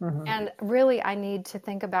 and really I need to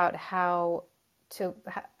think about how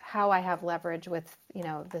I have leverage with,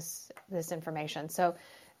 this information. So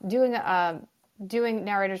doing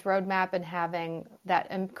Narrator's Roadmap and having that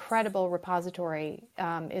incredible repository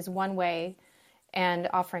is one way, and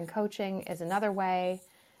offering coaching is another way.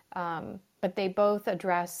 But they both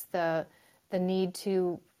address the the need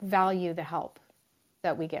to value the help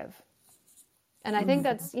that we give. And I think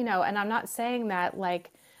that's, and I'm not saying that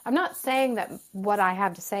what I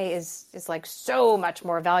have to say is like so much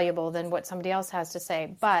more valuable than what somebody else has to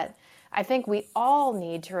say. But I think we all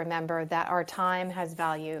need to remember that our time has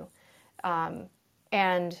value.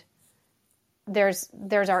 And there's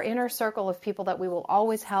our inner circle of people that we will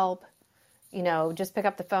always help. Just pick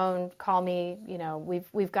up the phone, call me.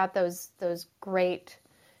 We've got those great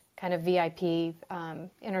kind of VIP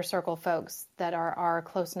inner circle folks that are our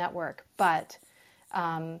close network. But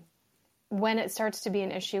when it starts to be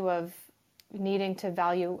an issue of needing to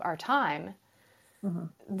value our time,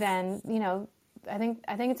 then I think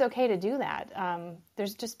it's okay to do that.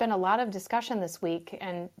 There's just been a lot of discussion this week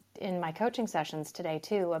and in my coaching sessions today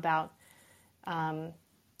too about the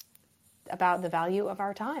value of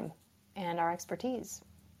our time and our expertise.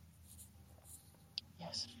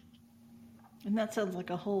 Yes. And that sounds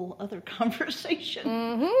like a whole other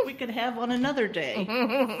conversation we could have on another day.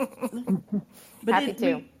 But Happy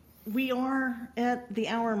to. We are at the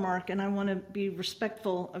hour mark, and I want to be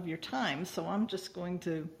respectful of your time, so I'm just going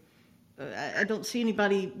to... I don't see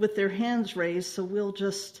anybody with their hands raised, so we'll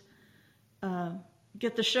just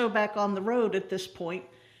get the show back on the road at this point.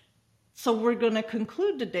 So we're going to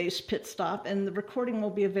conclude today's pit stop, and the recording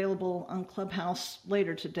will be available on Clubhouse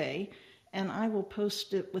later today, and I will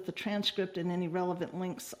post it with the transcript and any relevant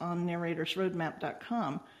links on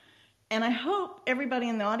narratorsroadmap.com. And I hope everybody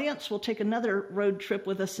in the audience will take another road trip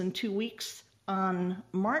with us in 2 weeks on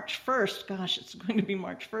March 1st. Gosh, it's going to be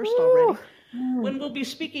March 1st already. When we'll be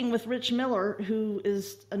speaking with Rich Miller, who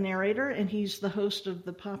is a narrator, and he's the host of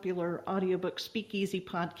the popular audiobook Speakeasy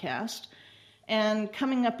podcast. And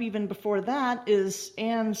coming up even before that is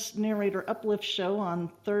Anne's Narrator Uplift show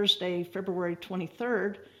on Thursday, February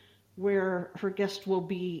 23rd, where her guest will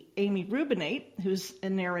be Amy Rubinate, who's a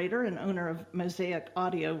narrator and owner of Mosaic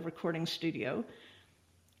Audio Recording Studio.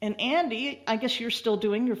 And Andy, I guess you're still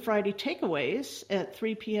doing your Friday takeaways at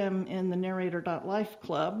 3 p.m. in the narrator.life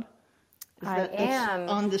club. That's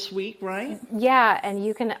on this week, right? Yeah, and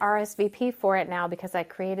you can RSVP for it now because I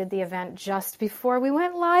created the event just before we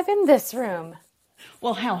went live in this room.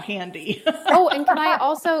 Well, how handy. Oh, and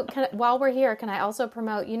while we're here, can I also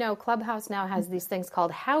promote, Clubhouse now has these things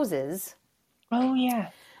called houses. Oh, yeah.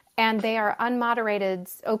 And they are unmoderated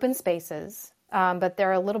open spaces, but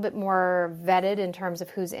they're a little bit more vetted in terms of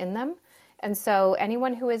who's in them. And so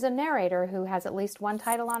anyone who is a narrator who has at least one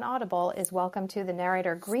title on Audible is welcome to the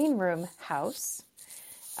Narrator Green Room House.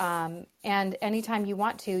 And anytime you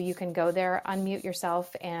want to, you can go there, unmute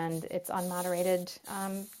yourself, and it's unmoderated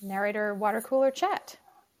narrator water cooler chat.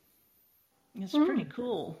 It's pretty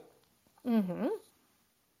cool. Mm-hmm.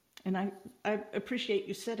 And I appreciate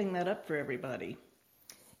you setting that up for everybody.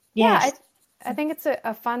 Yes. Yeah, I think it's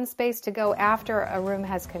a fun space to go after a room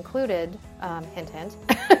has concluded, hint, hint,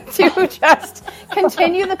 to just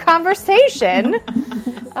continue the conversation.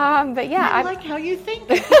 But yeah, I like how you think.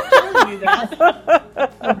 I keep telling you that.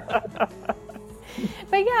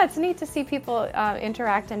 But yeah, it's neat to see people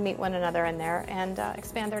interact and meet one another in there and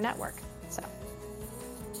expand their network. So.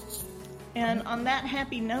 And on that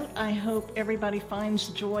happy note, I hope everybody finds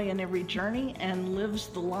joy in every journey and lives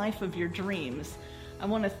the life of your dreams. I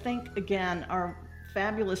want to thank again our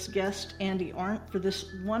fabulous guest, Andi Arndt, for this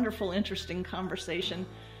wonderful, interesting conversation.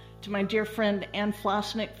 To my dear friend, Ann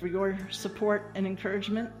Flosnick, for your support and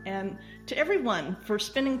encouragement. And to everyone for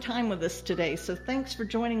spending time with us today. So thanks for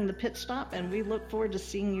joining the pit stop, and we look forward to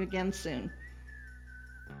seeing you again soon.